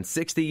 More than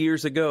 60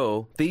 years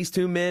ago, these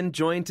two men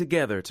joined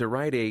together to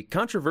write a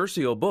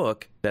controversial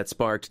book that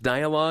sparked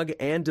dialogue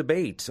and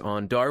debate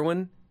on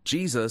Darwin,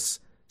 Jesus,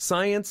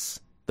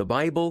 science, the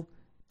Bible,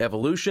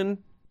 evolution,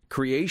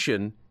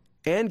 creation,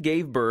 and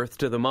gave birth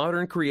to the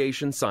modern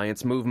creation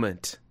science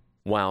movement.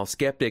 While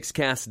skeptics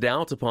cast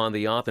doubt upon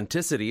the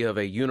authenticity of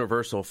a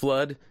universal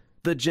flood,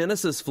 The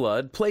Genesis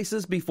Flood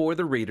places before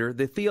the reader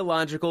the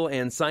theological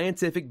and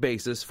scientific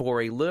basis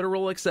for a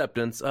literal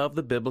acceptance of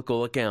the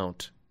biblical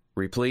account.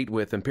 Replete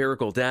with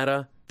empirical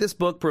data, this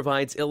book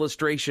provides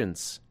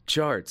illustrations,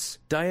 charts,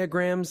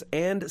 diagrams,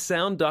 and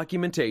sound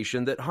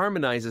documentation that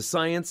harmonizes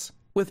science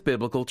with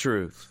biblical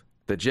truth.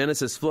 The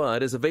Genesis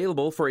Flood is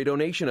available for a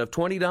donation of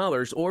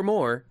 $20 or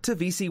more to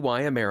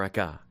VCY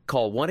America.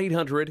 Call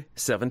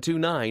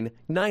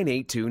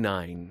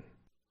 1-800-729-9829.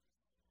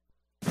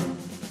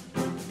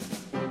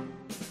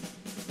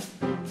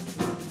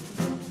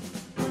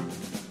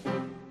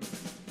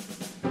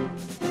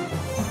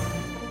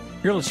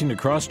 You're listening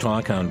to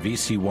Crosstalk on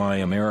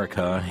VCY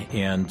America,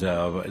 and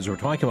as we're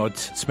talking about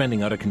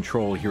spending out of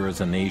control here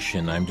as a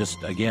nation, I'm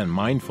just, again,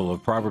 mindful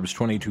of Proverbs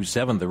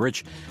 22:7, the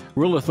rich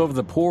ruleth over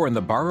the poor, and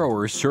the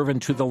borrower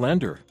servant to the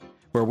lender,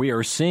 where we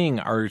are seeing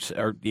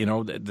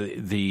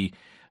the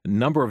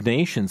number of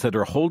nations that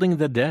are holding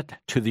the debt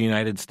to the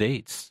United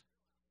States.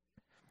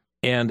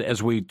 And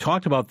as we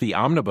talked about the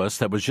omnibus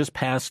that was just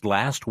passed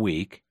last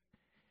week,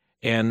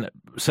 and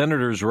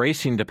senators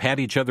racing to pat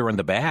each other on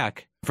the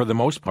back, for the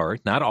most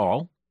part, not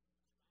all,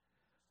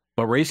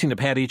 but racing to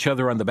pat each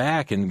other on the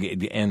back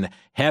and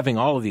having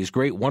all of these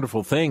great,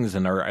 wonderful things,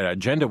 and our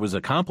agenda was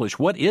accomplished.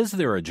 What is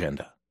their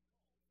agenda?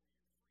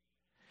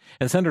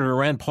 And Senator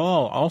Rand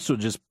Paul also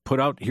just put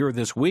out here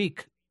this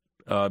week,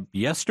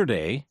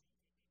 yesterday,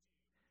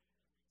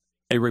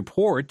 a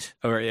report,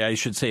 or I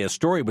should say a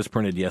story was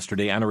printed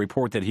yesterday on a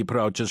report that he put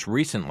out just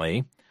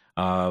recently,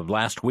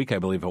 last week I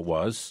believe it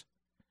was,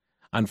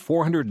 on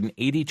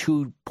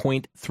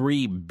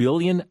 $482.3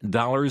 billion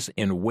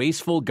in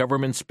wasteful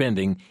government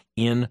spending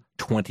in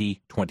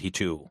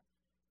 2022.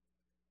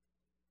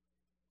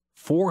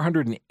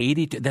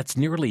 482, that's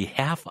nearly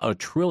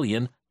 $500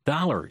 billion.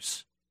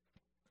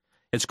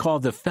 It's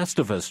called the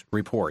Festivus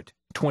Report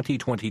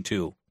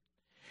 2022.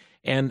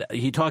 And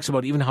he talks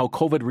about even how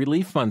COVID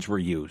relief funds were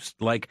used,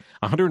 like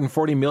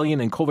 $140 million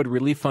in COVID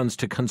relief funds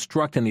to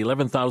construct an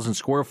 11,000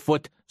 square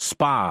foot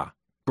spa,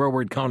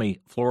 Broward County,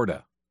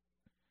 Florida.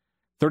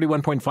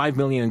 $31.5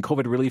 million in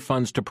COVID relief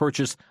funds to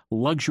purchase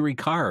luxury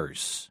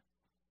cars.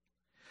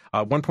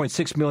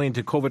 $1.6 million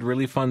to COVID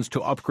relief funds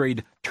to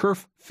upgrade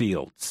turf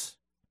fields.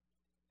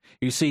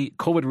 You see,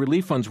 COVID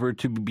relief funds were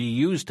to be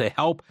used to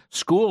help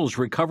schools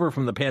recover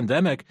from the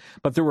pandemic,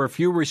 but there were a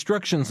few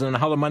restrictions on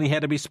how the money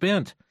had to be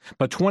spent.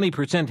 But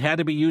 20% had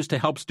to be used to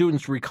help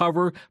students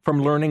recover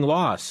from learning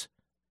loss.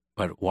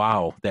 But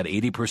wow, that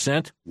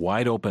 80%,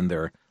 wide open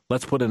there.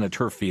 Let's put in a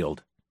turf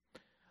field.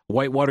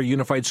 Whitewater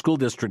Unified School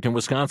District in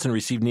Wisconsin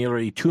received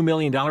nearly $2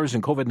 million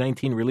in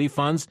COVID-19 relief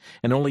funds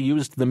and only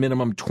used the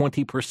minimum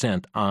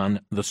 20% on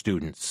the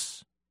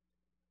students.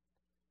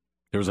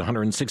 There was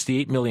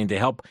 $168 million to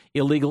help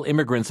illegal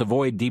immigrants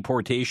avoid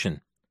deportation.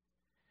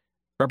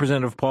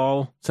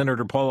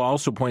 Senator Paul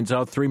also points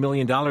out $3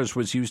 million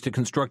was used to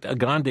construct a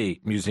Gandhi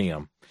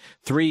Museum,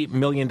 $3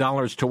 million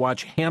to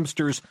watch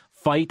hamsters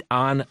fight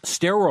on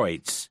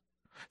steroids.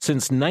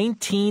 Since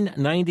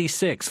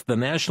 1996, the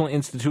National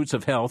Institutes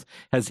of Health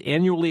has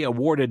annually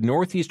awarded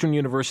Northeastern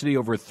University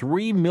over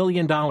 $3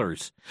 million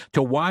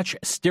to watch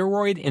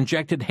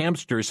steroid-injected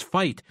hamsters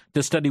fight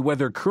to study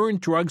whether current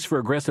drugs for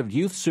aggressive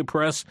youth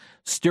suppress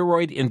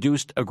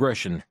steroid-induced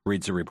aggression,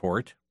 reads the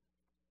report.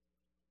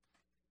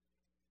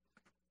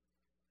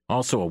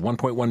 Also,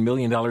 $1.1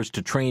 million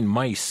to train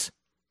mice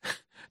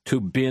to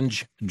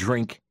binge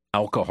drink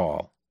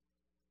alcohol.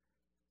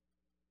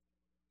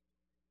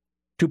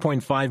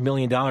 $2.5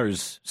 million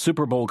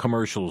Super Bowl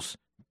commercials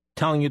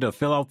telling you to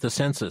fill out the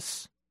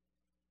census.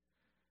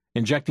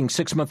 Injecting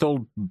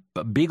 6-month-old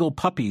beagle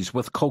puppies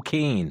with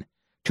cocaine,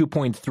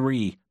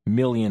 $2.3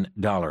 million.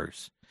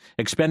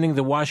 Expending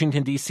the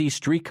Washington, D.C.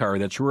 streetcar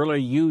that's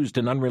rarely used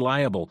and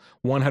unreliable,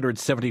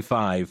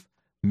 $175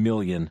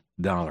 million.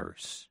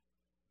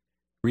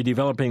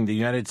 Redeveloping the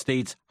United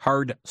States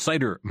hard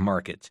cider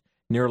market,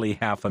 nearly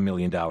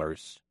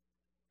 $500,000.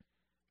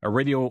 A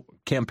radio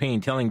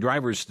campaign telling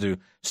drivers to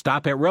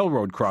stop at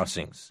railroad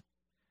crossings,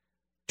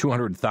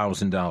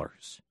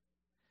 $200,000.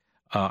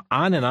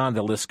 On and on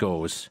the list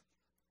goes.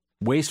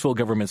 Wasteful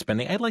government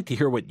spending. I'd like to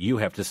hear what you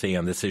have to say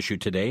on this issue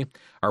today.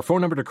 Our phone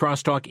number to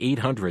Crosstalk,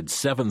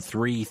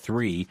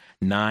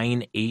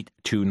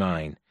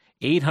 800-733-9829.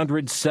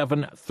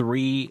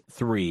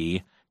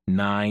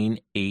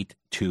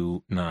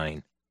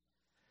 800-733-9829.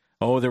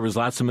 Oh, there was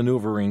lots of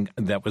maneuvering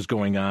that was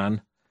going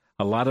on.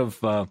 A lot of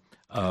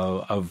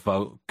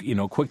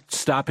quick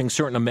stopping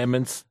certain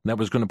amendments that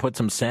was going to put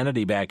some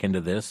sanity back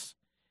into this.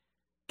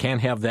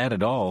 Can't have that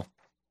at all.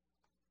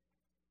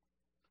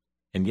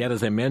 And yet,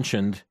 as I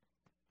mentioned,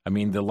 I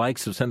mean, the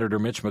likes of Senator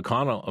Mitch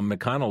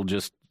McConnell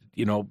just,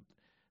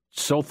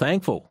 so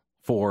thankful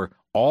for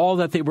all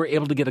that they were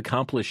able to get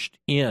accomplished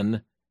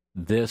in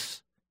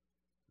this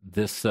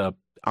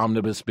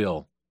omnibus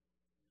bill.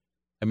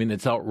 I mean,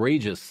 it's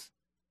outrageous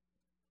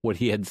what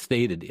he had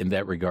stated in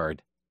that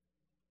regard,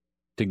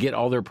 to get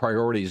all their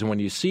priorities. And when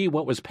you see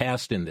what was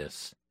passed in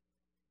this,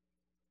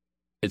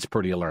 it's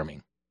pretty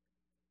alarming.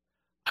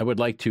 I would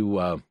like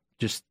to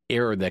just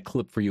air that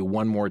clip for you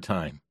one more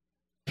time.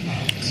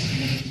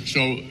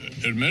 So,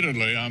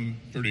 admittedly, I'm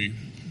pretty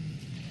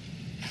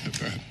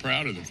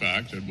proud of the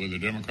fact that with a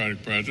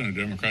Democratic president,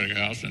 a Democratic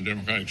House, and a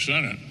Democratic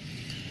Senate,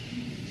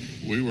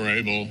 we were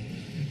able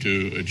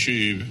to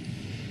achieve,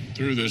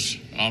 through this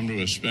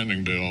omnibus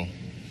spending bill,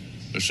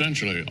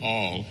 essentially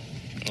all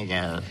of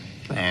our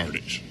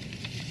priorities.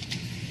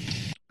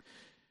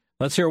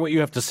 Let's hear what you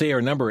have to say.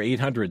 Our number,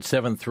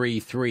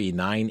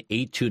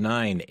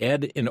 800-733-9829.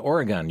 Ed in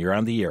Oregon, you're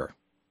on the air.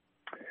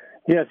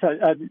 Yes,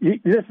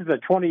 this is the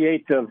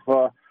 28th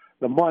of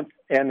the month,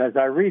 and as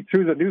I read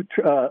through the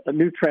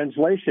new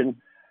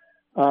translation,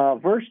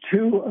 verse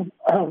 2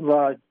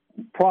 of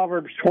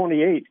Proverbs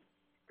 28,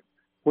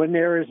 when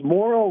there is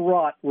moral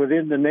rot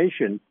within the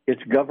nation,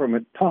 its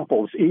government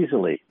topples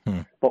easily.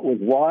 But with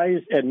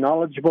wise and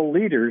knowledgeable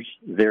leaders,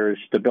 there is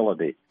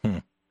stability.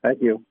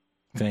 Thank you.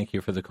 Thank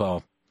you for the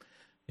call.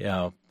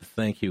 Yeah,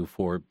 thank you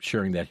for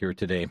sharing that here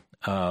today.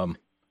 And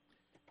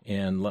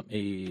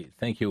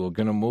thank you. We're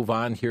going to move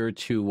on here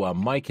to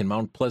Mike in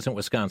Mount Pleasant,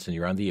 Wisconsin.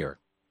 You're on the air.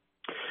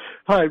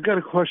 Hi, I've got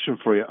a question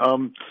for you.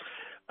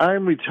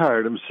 I'm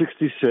retired. I'm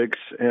 66.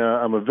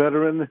 I'm a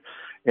veteran,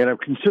 and I'm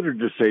considered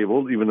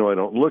disabled, even though I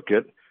don't look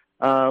it.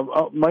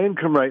 My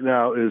income right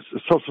now is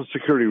Social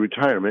Security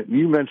retirement.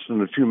 You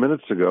mentioned a few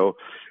minutes ago,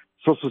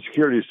 Social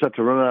Security is set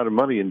to run out of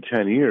money in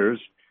 10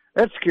 years.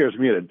 That scares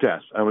me to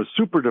death. I'm a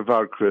super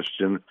devout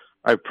Christian.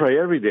 I pray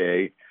every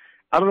day.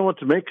 I don't know what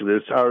to make of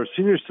this. Are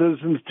senior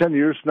citizens 10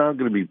 years from now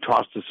going to be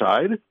tossed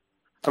aside?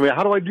 I mean,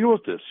 how do I deal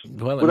with this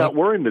without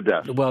worrying to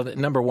death? Well,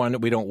 number one,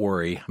 we don't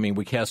worry. I mean,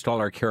 we cast all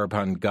our care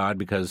upon God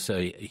because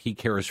He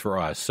cares for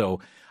us.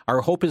 So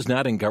our hope is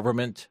not in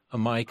government,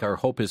 Mike. Our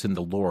hope is in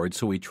the Lord.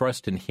 So we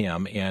trust in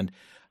Him, and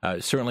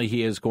certainly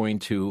He is going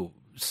to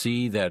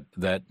see that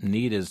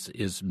need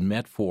is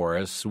met for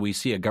us. We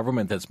see a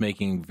government that's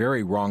making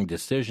very wrong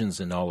decisions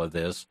in all of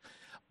this.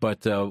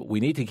 But we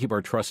need to keep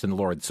our trust in the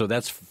Lord. So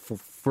that's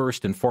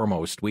first and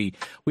foremost. We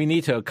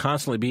need to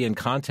constantly be in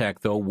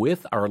contact, though,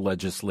 with our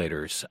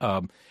legislators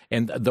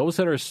and those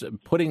that are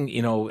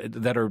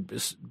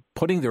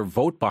putting their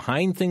vote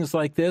behind things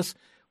like this.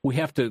 We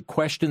have to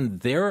question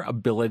their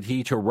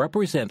ability to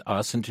represent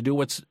us and to do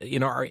what's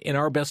in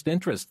our best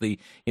interest,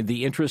 in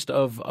the interest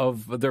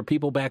of their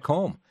people back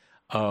home.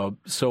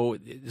 So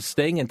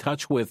staying in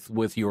touch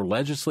with your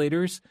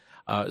legislators.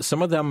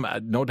 Some of them,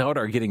 no doubt,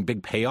 are getting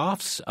big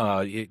payoffs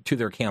to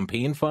their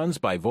campaign funds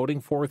by voting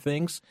for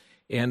things.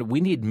 And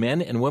we need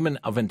men and women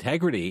of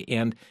integrity.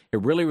 And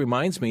it really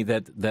reminds me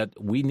that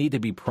we need to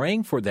be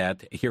praying for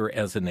that here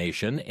as a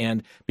nation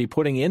and be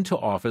putting into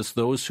office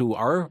those who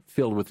are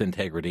filled with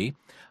integrity.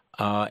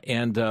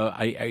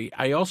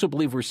 I also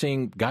believe we're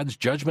seeing God's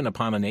judgment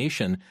upon a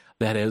nation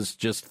that has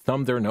just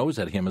thumbed their nose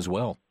at Him as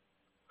well.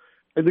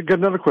 I got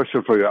another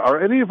question for you.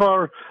 Are any of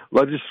our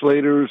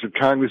legislators or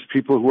Congress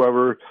people,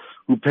 whoever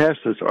who passed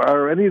this,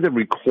 are any of them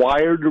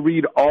required to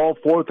read all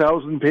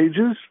 4,000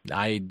 pages?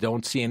 I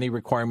don't see any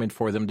requirement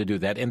for them to do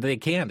that, and they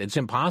can't. It's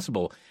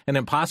impossible. An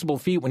impossible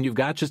feat when you've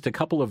got just a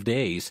couple of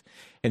days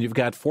and you've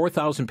got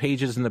 4,000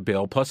 pages in the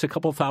bill plus a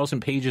couple thousand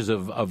pages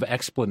of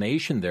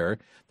explanation there.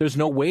 There's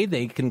no way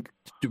they can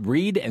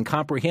read and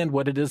comprehend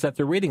what it is that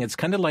they're reading. It's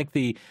kind of like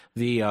the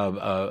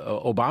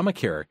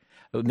Obamacare.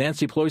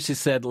 Nancy Pelosi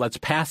said, let's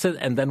pass it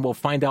and then we'll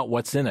find out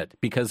what's in it,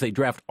 because they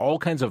draft all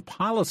kinds of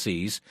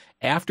policies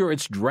after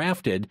it's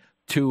drafted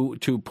to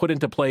put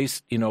into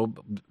place,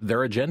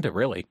 their agenda,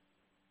 really.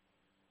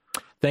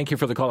 Thank you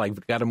for the call.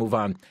 I've got to move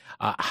on.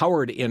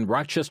 Howard in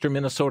Rochester,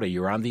 Minnesota,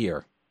 you're on the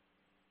air.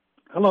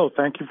 Hello.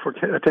 Thank you for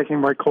taking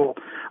my call.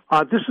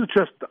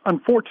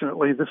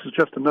 Unfortunately, this is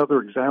just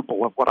another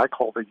example of what I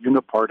call the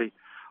uniparty.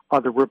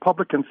 The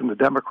Republicans and the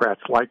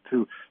Democrats like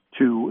to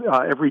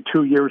every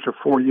 2 years or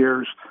 4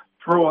 years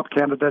throw up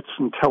candidates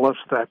and tell us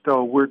that,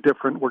 we're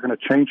different, we're going to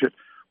change it.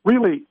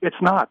 Really,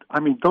 it's not. I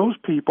mean, those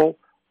people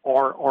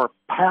are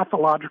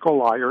pathological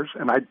liars,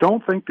 and I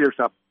don't think there's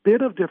a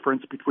bit of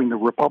difference between the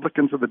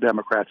Republicans and the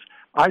Democrats.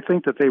 I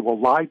think that they will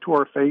lie to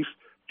our face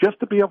just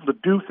to be able to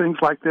do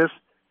things like this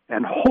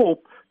and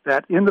hope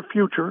that in the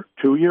future,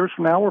 2 years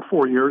from now or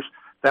 4 years,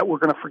 that we're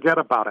going to forget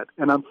about it.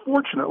 And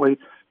unfortunately,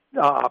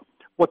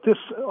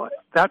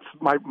 that's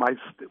my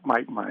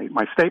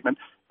statement.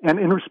 And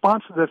in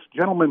response to this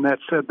gentleman that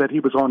said that he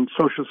was on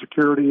Social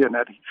Security and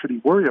that should he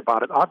worry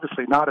about it,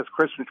 obviously not. As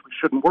Christians, we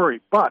shouldn't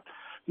worry. But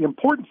the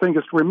important thing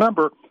is to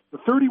remember the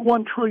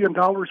 $31 trillion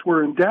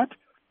we're in debt,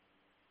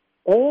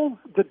 all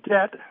the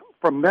debt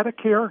from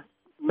Medicare,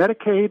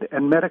 Medicaid,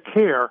 and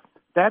Medicare,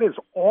 that is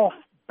off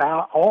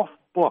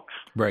books.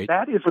 Right.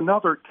 That is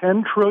another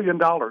 $10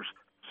 trillion.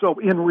 So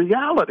in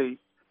reality,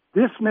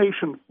 this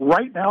nation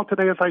right now,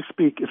 today as I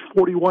speak, is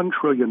 $41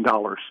 trillion.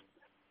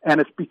 And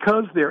it's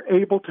because they're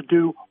able to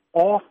do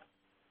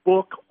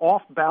off-book,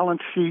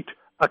 off-balance sheet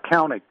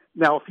accounting.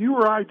 Now, if you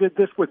or I did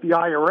this with the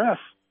IRS,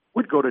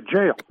 we'd go to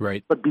jail.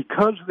 Right. But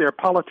because they're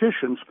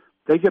politicians,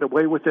 they get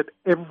away with it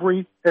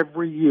every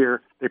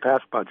year they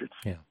pass budgets.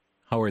 Yeah.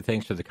 Howard,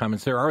 thanks for the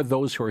comments. There are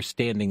those who are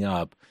standing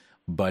up,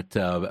 but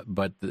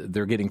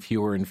they're getting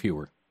fewer and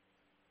fewer.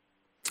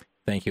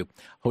 Thank you.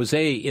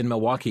 Jose in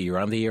Milwaukee, you're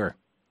on the air.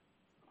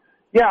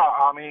 Yeah,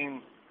 I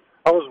mean,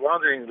 I was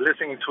wondering,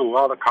 listening to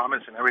all the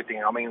comments and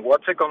everything, I mean,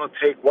 what's it going to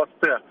take? What's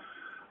the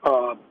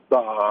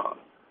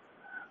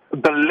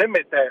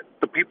limit that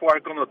the people are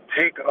going to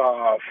take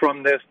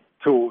from this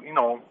to,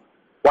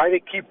 why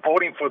they keep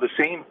voting for the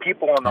same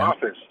people in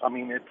office. I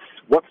mean,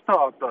 what's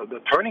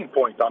the turning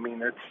point? I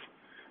mean,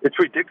 it's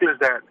ridiculous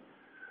that,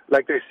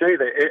 like they say,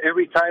 that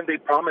every time they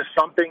promise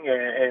something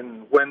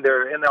and when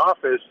they're in the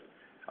office,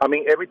 I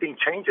mean, everything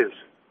changes.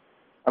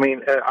 I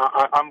mean,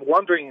 I'm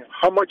wondering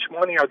how much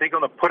money are they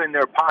going to put in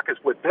their pockets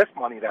with this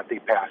money that they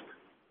passed?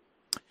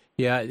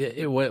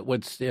 Yeah,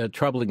 what's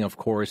troubling, of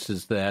course,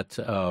 is that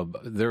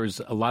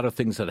there's a lot of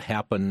things that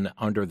happen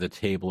under the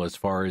table as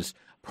far as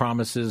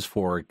promises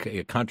for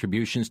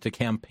contributions to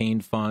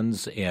campaign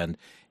funds and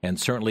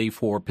certainly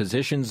for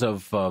positions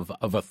of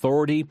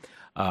authority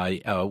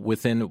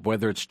within,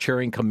 whether it's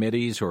chairing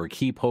committees or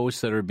key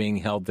posts that are being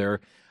held there,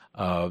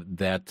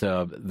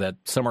 that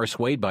some are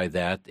swayed by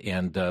that,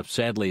 and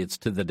sadly, it's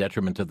to the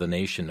detriment of the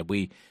nation.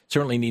 We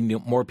certainly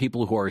need more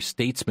people who are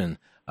statesmen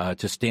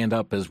to stand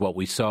up as what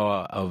we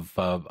saw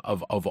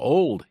of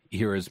old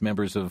here as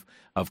members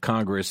of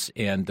Congress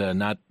and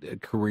not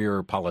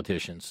career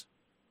politicians.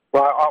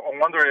 Well, I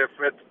wonder if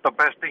it's the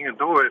best thing to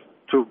do is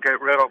to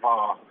get rid of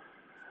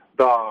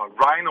the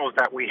rhinos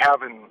that we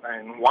have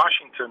in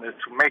Washington, is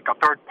to make a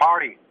third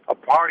party, a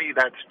party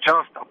that's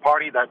just, a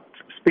party that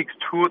speaks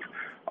truth,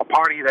 a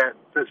party that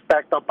is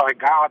backed up by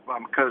God.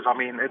 Because, I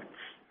mean,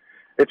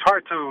 it's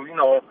hard to,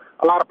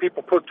 a lot of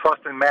people put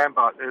trust in man,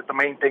 but the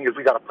main thing is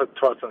we got to put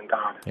trust in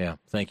God. Yeah,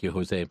 thank you,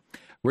 Jose.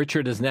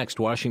 Richard is next,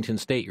 Washington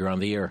State. You're on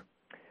the air.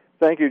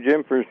 Thank you,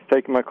 Jim, for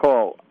taking my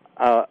call.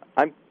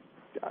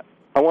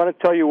 I want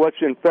to tell you what's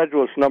in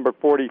Federalist number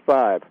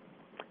 45.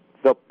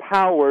 The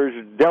powers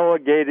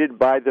delegated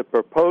by the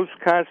proposed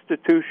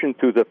Constitution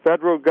to the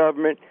federal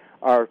government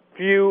are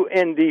few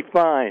and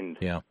defined.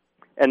 Yeah.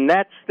 And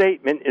that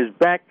statement is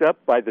backed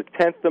up by the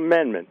 10th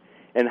Amendment.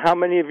 And how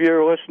many of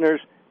your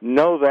listeners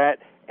know that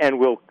and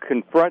will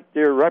confront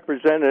their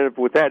representative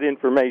with that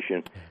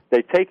information?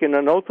 They've taken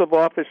an oath of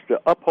office to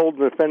uphold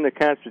and defend the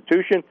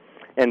Constitution,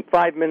 and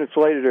 5 minutes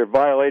later they're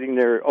violating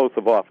their oath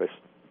of office.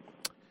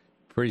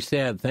 Pretty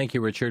sad. Thank you,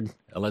 Richard.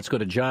 Let's go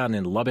to John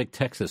in Lubbock,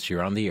 Texas.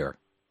 You're on the air.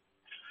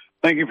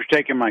 Thank you for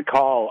taking my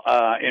call.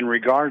 In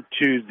regard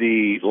to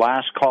the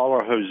last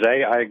caller,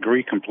 Jose, I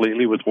agree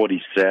completely with what he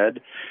said.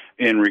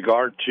 In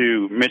regard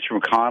to Mitch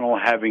McConnell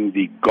having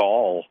the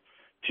gall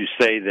to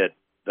say that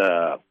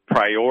the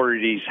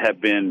priorities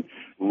have been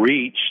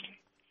reached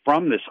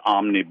from this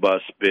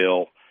omnibus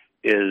bill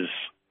is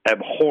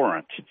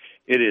abhorrent.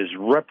 It is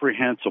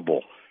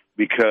reprehensible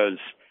because,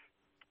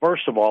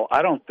 first of all,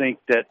 I don't think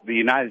that the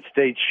United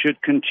States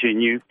should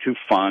continue to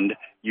fund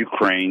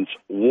Ukraine's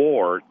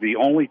war. The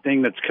only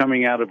thing that's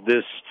coming out of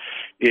this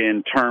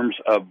in terms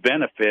of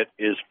benefit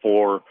is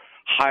for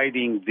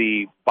hiding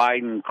the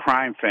Biden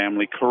crime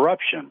family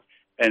corruption.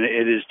 And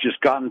it has just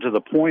gotten to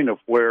the point of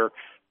where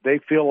they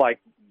feel like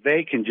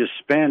they can just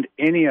spend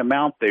any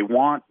amount they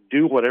want,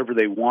 do whatever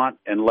they want,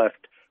 and left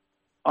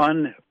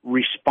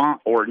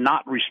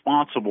not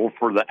responsible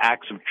for the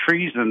acts of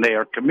treason they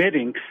are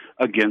committing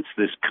against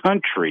this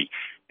country.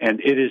 And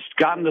it has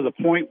gotten to the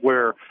point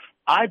where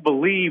I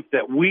believe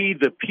that we,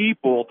 the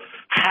people,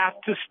 have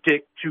to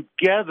stick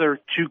together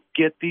to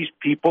get these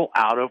people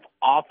out of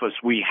office.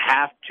 We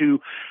have to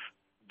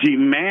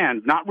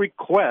demand, not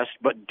request,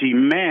 but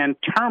demand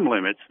term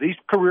limits. These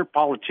career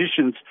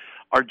politicians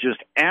are just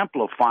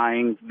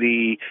amplifying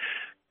the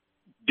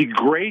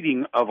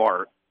degrading of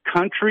our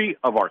country,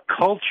 of our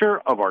culture,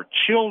 of our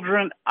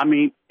children. I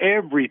mean,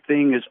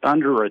 everything is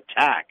under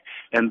attack.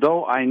 And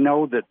though I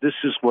know that this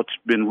is what's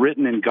been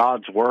written in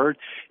God's Word,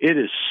 it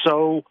is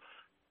so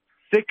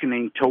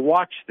sickening to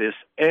watch this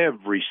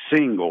every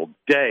single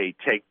day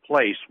take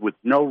place with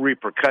no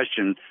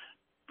repercussion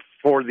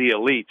for the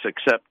elites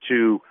except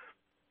to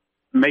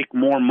make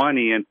more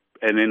money and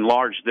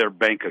enlarge their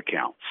bank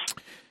accounts.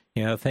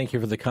 Yeah, thank you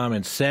for the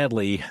comments.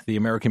 Sadly, the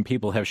American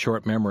people have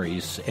short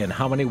memories, and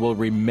how many will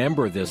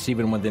remember this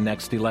even when the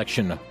next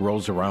election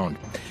rolls around?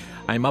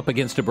 I'm up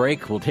against a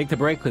break. We'll take the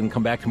break and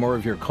come back to more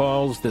of your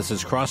calls. This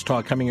is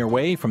Crosstalk coming your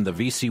way from the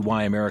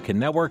VCY American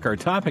Network. Our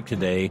topic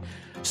today,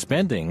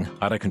 spending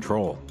out of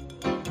control.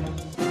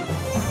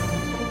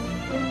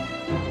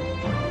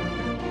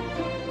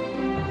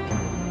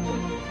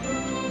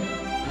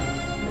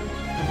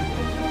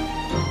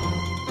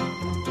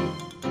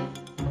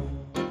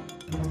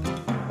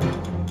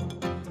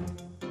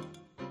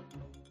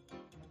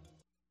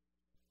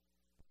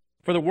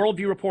 For the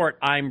Worldview Report,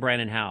 I'm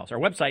Brandon House. Our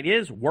website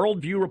is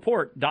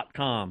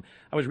worldviewreport.com.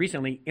 I was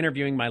recently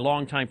interviewing my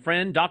longtime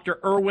friend, Dr.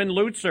 Erwin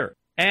Lutzer,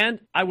 and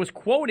I was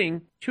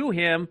quoting to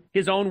him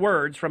his own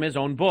words from his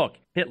own book,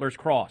 Hitler's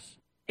Cross.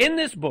 In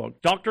this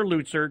book, Dr.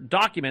 Lutzer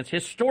documents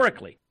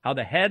historically how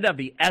the head of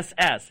the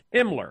SS,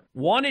 Himmler,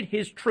 wanted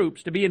his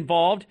troops to be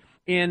involved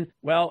in,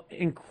 well,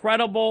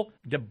 incredible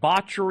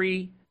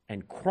debauchery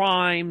and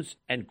crimes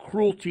and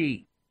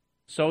cruelty,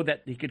 so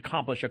that he could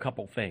accomplish a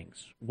couple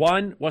things.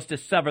 One was to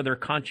sever their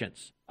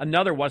conscience.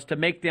 Another was to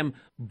make them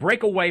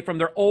break away from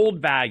their old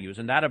values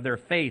and that of their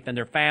faith and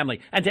their family,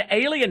 and to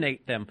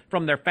alienate them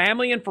from their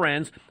family and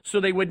friends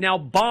so they would now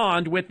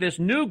bond with this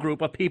new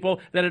group of people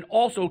that had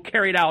also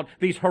carried out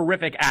these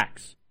horrific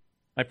acts.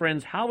 My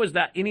friends, how is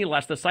that any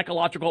less the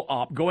psychological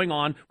op going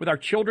on with our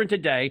children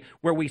today,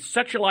 where we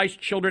sexualize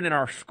children in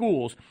our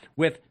schools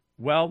with,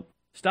 well,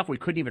 stuff we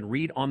couldn't even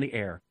read on the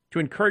air, to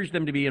encourage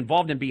them to be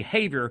involved in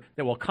behavior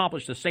that will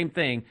accomplish the same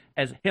thing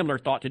as Himmler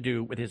thought to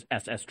do with his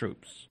SS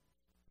troops?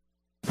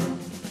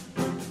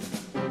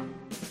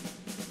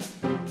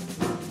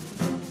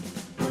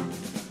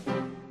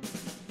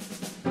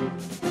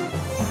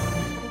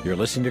 You're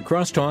listening to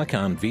Crosstalk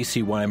on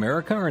VCY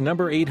America. Our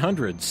number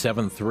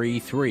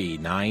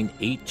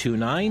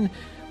 800-733-9829.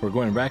 We're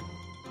going back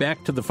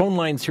to the phone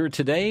lines here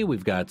today.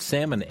 We've got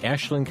Sam in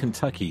Ashland,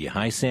 Kentucky.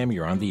 Hi, Sam.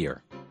 You're on the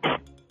air.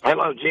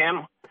 Hello,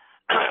 Jim.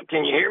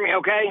 Can you hear me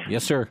okay?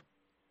 Yes, sir.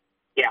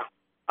 Yeah.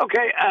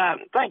 Okay.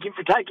 Thank you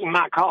for taking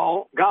my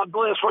call. God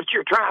bless what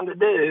you're trying to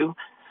do.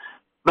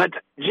 But,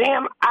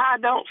 Jim, I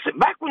don't see,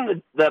 back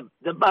when the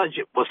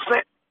budget was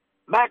set,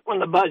 back when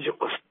the budget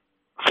was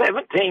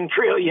 $17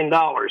 trillion,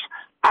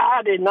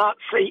 I did not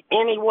see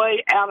any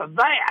way out of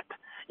that,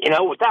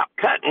 without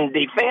cutting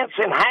defense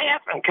in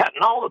half and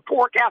cutting all the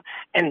pork out.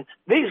 And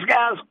these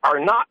guys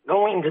are not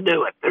going to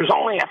do it. There's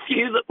only a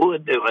few that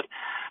would do it.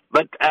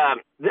 But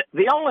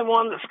the only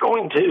one that's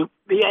going to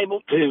be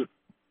able to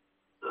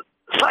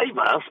save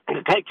us and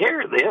to take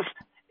care of this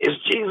is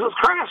Jesus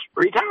Christ's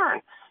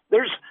return.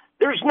 There's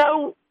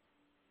no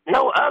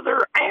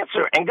other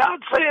answer. And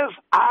God says,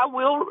 I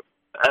will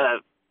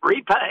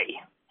repay.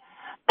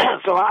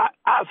 So I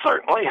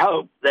certainly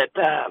hope that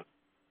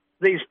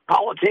these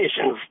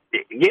politicians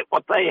get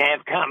what they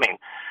have coming.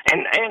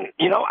 And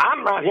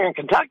I'm right here in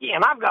Kentucky,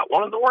 and I've got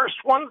one of the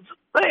worst ones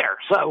there.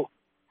 So,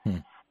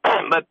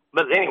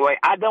 but anyway,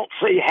 I don't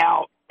see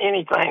how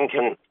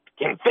anything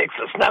can fix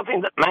us.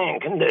 Nothing that man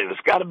can do. It's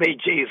got to be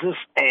Jesus,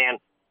 and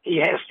he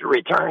has to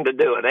return to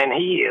do it, and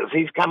he is.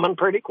 He's coming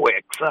pretty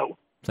quick. So,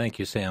 thank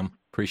you, Sam.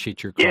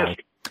 Appreciate your call. Yes.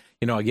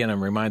 Again,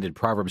 I'm reminded,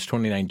 Proverbs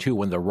 29:2,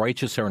 when the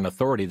righteous are in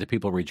authority, the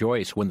people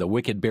rejoice. When the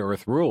wicked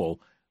beareth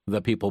rule,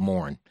 the people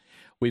mourn.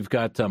 We've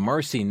got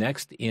Marcy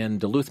next in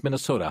Duluth,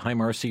 Minnesota. Hi,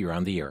 Marcy. You're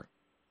on the air.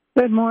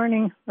 Good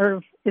morning, or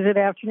is it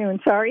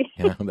afternoon? Sorry.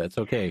 Yeah, that's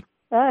okay.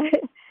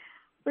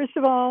 First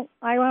of all,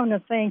 I want to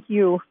thank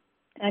you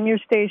and your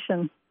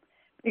station,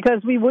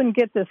 because we wouldn't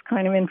get this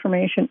kind of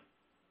information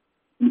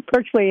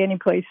virtually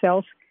anyplace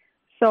else.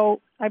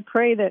 So I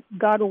pray that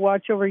God will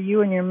watch over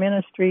you and your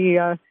ministry,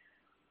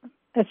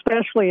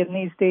 especially in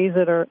these days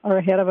that are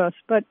ahead of us.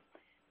 But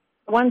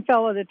one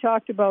fellow that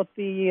talked about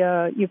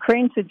the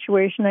Ukraine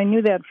situation, I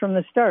knew that from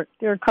the start.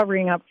 They're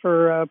covering up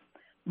for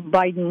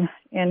Biden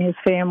and his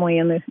family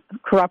and the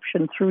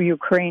corruption through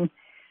Ukraine.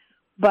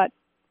 But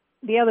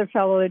the other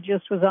fellow that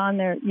just was on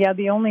there,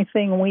 the only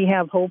thing we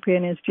have hope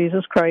in is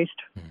Jesus Christ.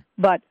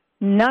 But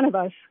none of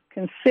us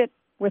can sit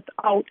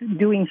without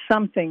doing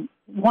something.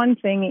 One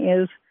thing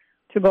is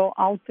to go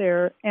out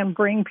there and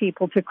bring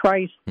people to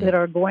Christ that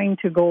are going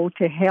to go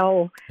to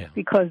hell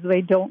because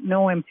they don't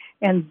know him.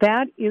 And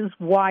that is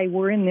why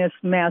we're in this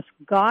mess.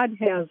 God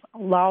has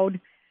allowed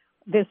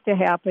this to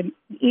happen,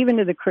 even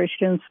to the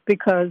Christians,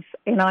 because,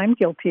 and I'm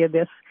guilty of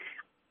this,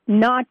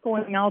 not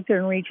going out there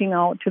and reaching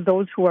out to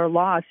those who are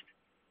lost.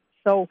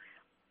 So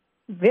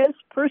this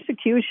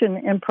persecution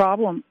and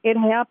problem, it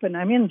happened.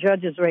 I'm in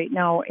Judges right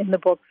now in the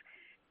books,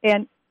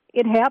 and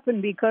it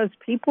happened because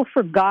people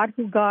forgot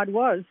who God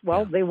was.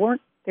 Well, they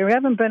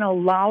haven't been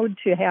allowed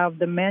to have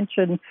the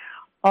mention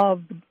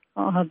of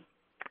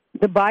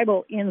the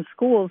Bible in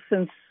schools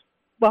since,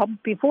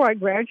 before I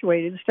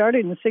graduated. It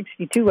started in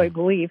 1962, I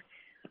believe.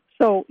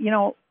 So,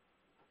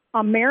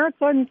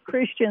 American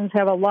Christians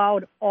have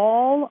allowed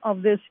all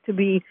of this to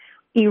be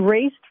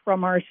erased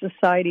from our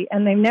society,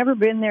 and they've never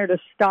been there to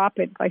stop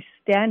it by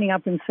standing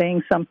up and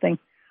saying something.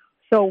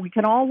 So we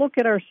can all look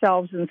at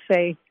ourselves and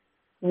say,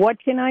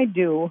 what can I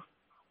do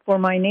for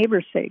my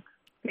neighbor's sake?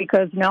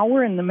 Because now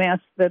we're in the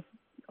mess that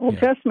Old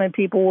Testament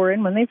people were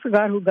in when they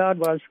forgot who God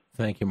was.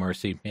 Thank you,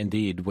 Marcy.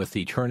 Indeed, with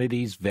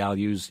eternity's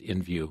values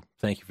in view.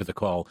 Thank you for the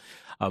call.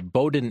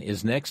 Bowden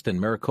is next in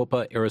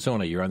Maricopa,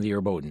 Arizona. You're on the air,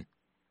 Bowden.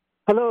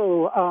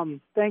 Hello.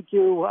 Thank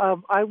you.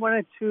 I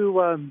wanted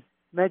to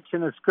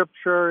mention a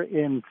scripture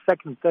in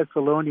 2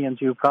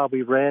 Thessalonians you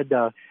probably read,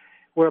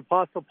 where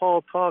Apostle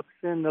Paul talks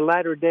in the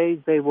latter days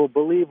they will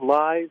believe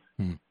lies,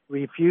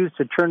 refuse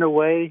to turn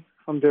away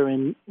from their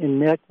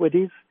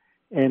iniquities,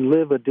 and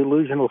live a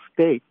delusional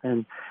state.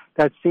 And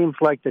that seems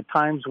like the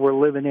times we're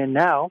living in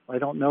now. I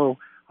don't know.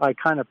 I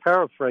kind of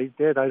paraphrased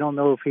it. I don't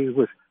know if he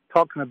was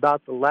talking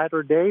about the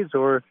latter days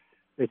or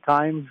the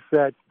times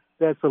that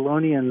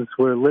Thessalonians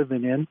were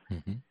living in.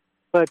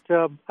 But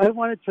I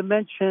wanted to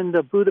mention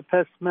the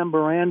Budapest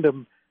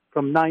Memorandum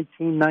from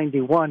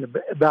 1991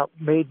 about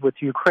made with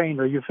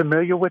Ukraine. Are you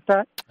familiar with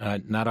that?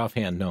 Not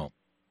offhand, no.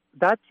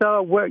 That's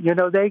where,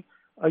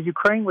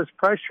 Ukraine was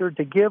pressured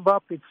to give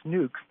up its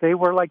nukes. They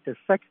were like the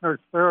second or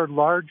third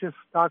largest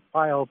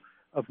stockpile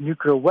of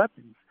nuclear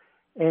weapons.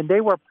 And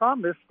they were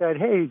promised that,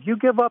 hey, if you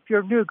give up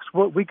your nukes,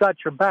 we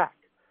got your back.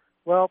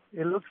 Well,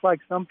 it looks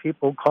like some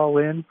people call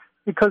in,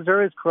 because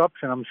there is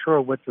corruption, I'm sure,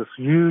 with this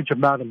huge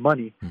amount of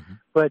money.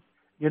 But,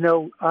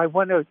 I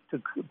wanted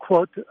to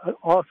quote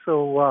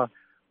also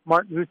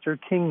Martin Luther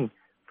King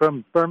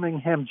from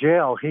Birmingham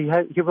jail.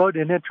 He wrote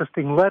an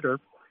interesting letter,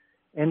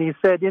 and he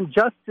said,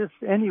 injustice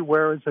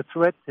anywhere is a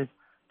threat to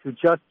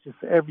justice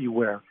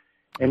everywhere.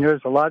 And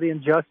there's a lot of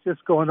injustice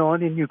going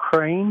on in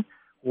Ukraine,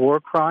 war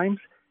crimes.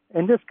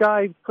 And this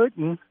guy,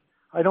 Putin,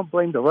 I don't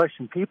blame the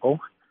Russian people,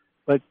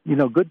 but,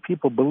 good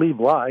people believe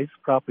lies,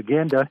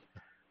 propaganda.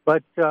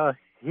 But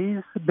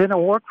he's been a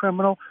war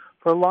criminal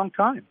for a long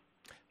time.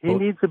 He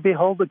needs to be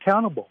held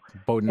accountable.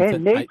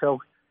 And NATO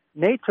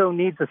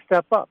needs to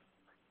step up.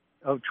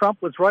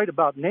 Trump was right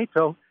about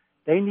NATO.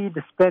 They need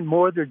to spend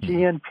more of their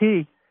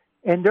GNP,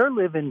 and they're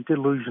living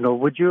delusional.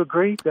 Would you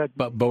agree?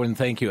 Bowden,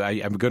 thank you.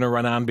 I'm going to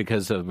run on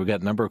because we've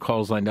got a number of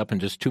calls lined up and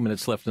just 2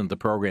 minutes left in the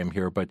program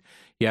here. But,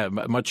 yeah,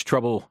 much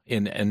trouble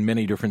in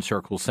many different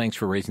circles. Thanks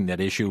for raising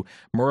that issue.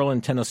 Merle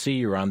in Tennessee,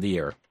 you're on the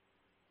air.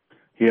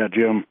 Yeah,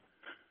 Jim.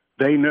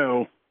 They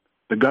know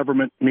the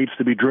government needs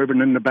to be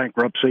driven into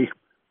bankruptcy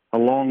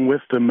along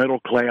with the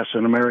middle class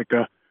in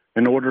America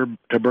in order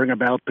to bring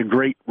about the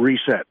Great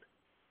Reset.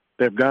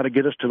 They've got to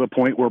get us to the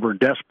point where we're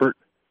desperate,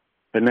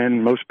 and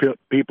then most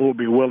people will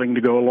be willing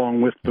to go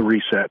along with the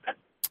reset.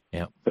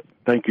 Yeah.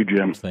 Thank you,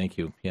 Jim. Thank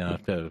you. Yeah,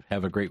 to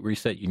have a great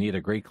reset, you need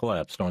a great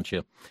collapse, don't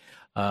you?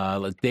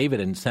 David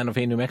in Santa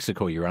Fe, New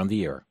Mexico, you're on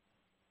the air.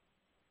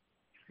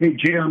 Hey,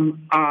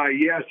 Jim.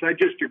 Yes, I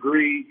just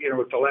agree,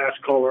 with the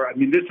last caller. I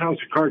mean, this house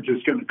of cards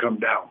is going to come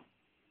down.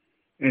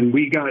 And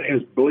we got,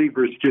 as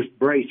believers, just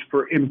brace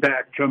for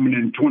impact coming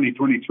in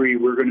 2023.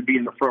 We're going to be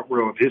in the front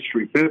row of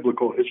history,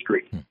 biblical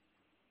history.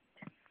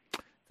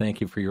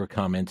 Thank you for your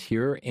comment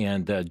here.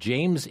 And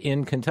James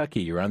in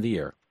Kentucky, you're on the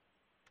air.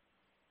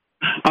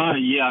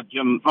 Yeah,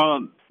 Jim.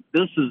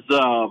 This is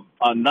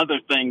another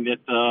thing that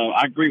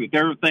I agree with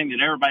everything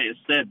that everybody has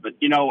said. But,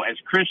 as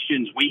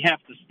Christians, we have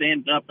to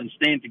stand up and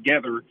stand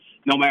together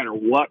no matter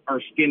what our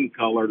skin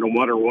color, no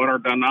matter what our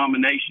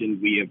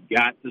denomination. We have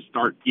got to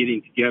start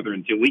getting together.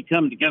 Until we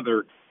come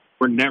together,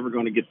 we're never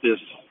going to get this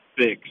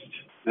fixed.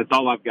 That's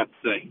all I've got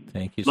to say.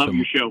 Thank you. Love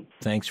your show.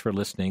 Thanks for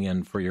listening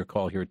and for your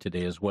call here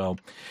today as well.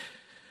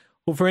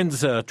 Well,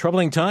 friends,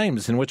 troubling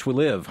times in which we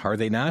live, are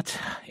they not?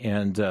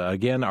 And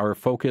again, our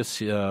focus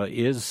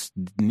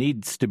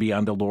needs to be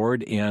on the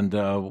Lord,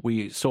 and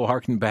we so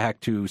hearken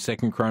back to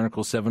 2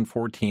 Chronicles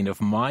 7:14.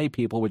 If my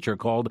people, which are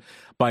called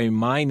by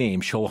my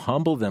name, shall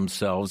humble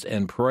themselves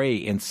and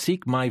pray and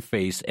seek my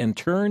face and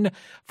turn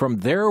from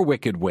their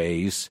wicked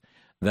ways,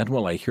 then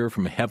will I hear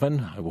from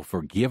heaven. I will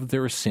forgive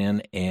their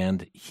sin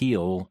and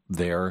heal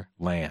their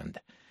land.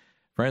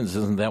 Friends,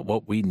 isn't that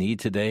what we need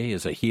today,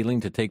 is a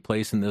healing to take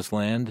place in this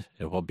land?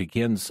 It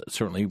begins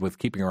certainly with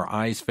keeping our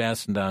eyes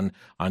fastened on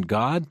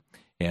God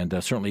and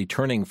certainly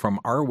turning from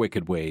our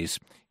wicked ways.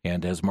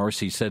 And as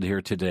Marcy said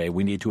here today,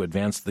 we need to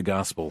advance the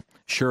gospel,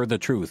 share the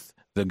truth,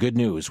 the good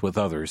news with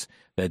others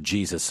that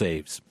Jesus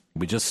saves.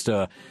 We just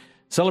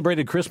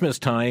celebrated Christmas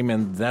time,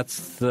 and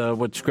that's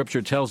what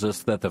Scripture tells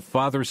us, that the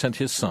Father sent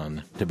His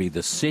Son to be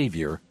the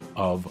Savior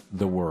of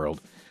the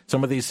world.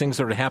 Some of these things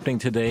that are happening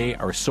today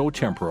are so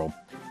temporal.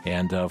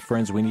 And,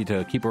 friends, we need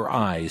to keep our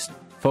eyes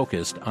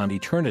focused on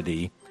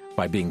eternity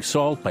by being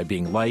salt, by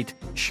being light,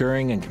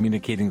 sharing and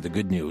communicating the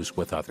good news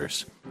with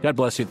others. God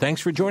bless you.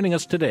 Thanks for joining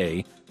us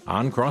today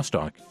on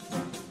Crosstalk.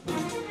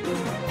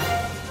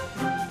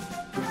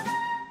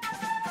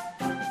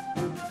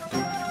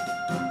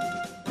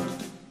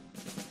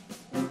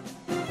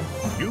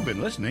 You've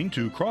been listening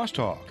to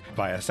Crosstalk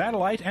via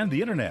satellite and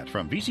the Internet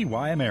from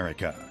VCY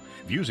America.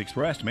 Views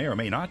expressed may or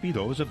may not be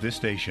those of this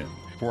station.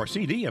 For a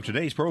CD of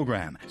today's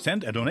program,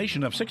 send a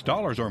donation of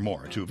 $6 or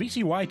more to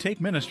VCY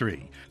Take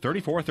Ministry,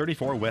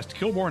 3434 West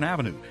Kilbourne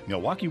Avenue,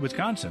 Milwaukee,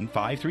 Wisconsin,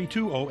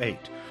 53208,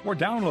 or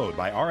download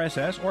by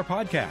RSS or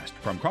podcast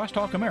from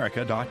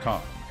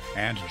crosstalkamerica.com.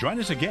 And join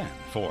us again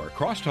for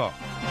Crosstalk.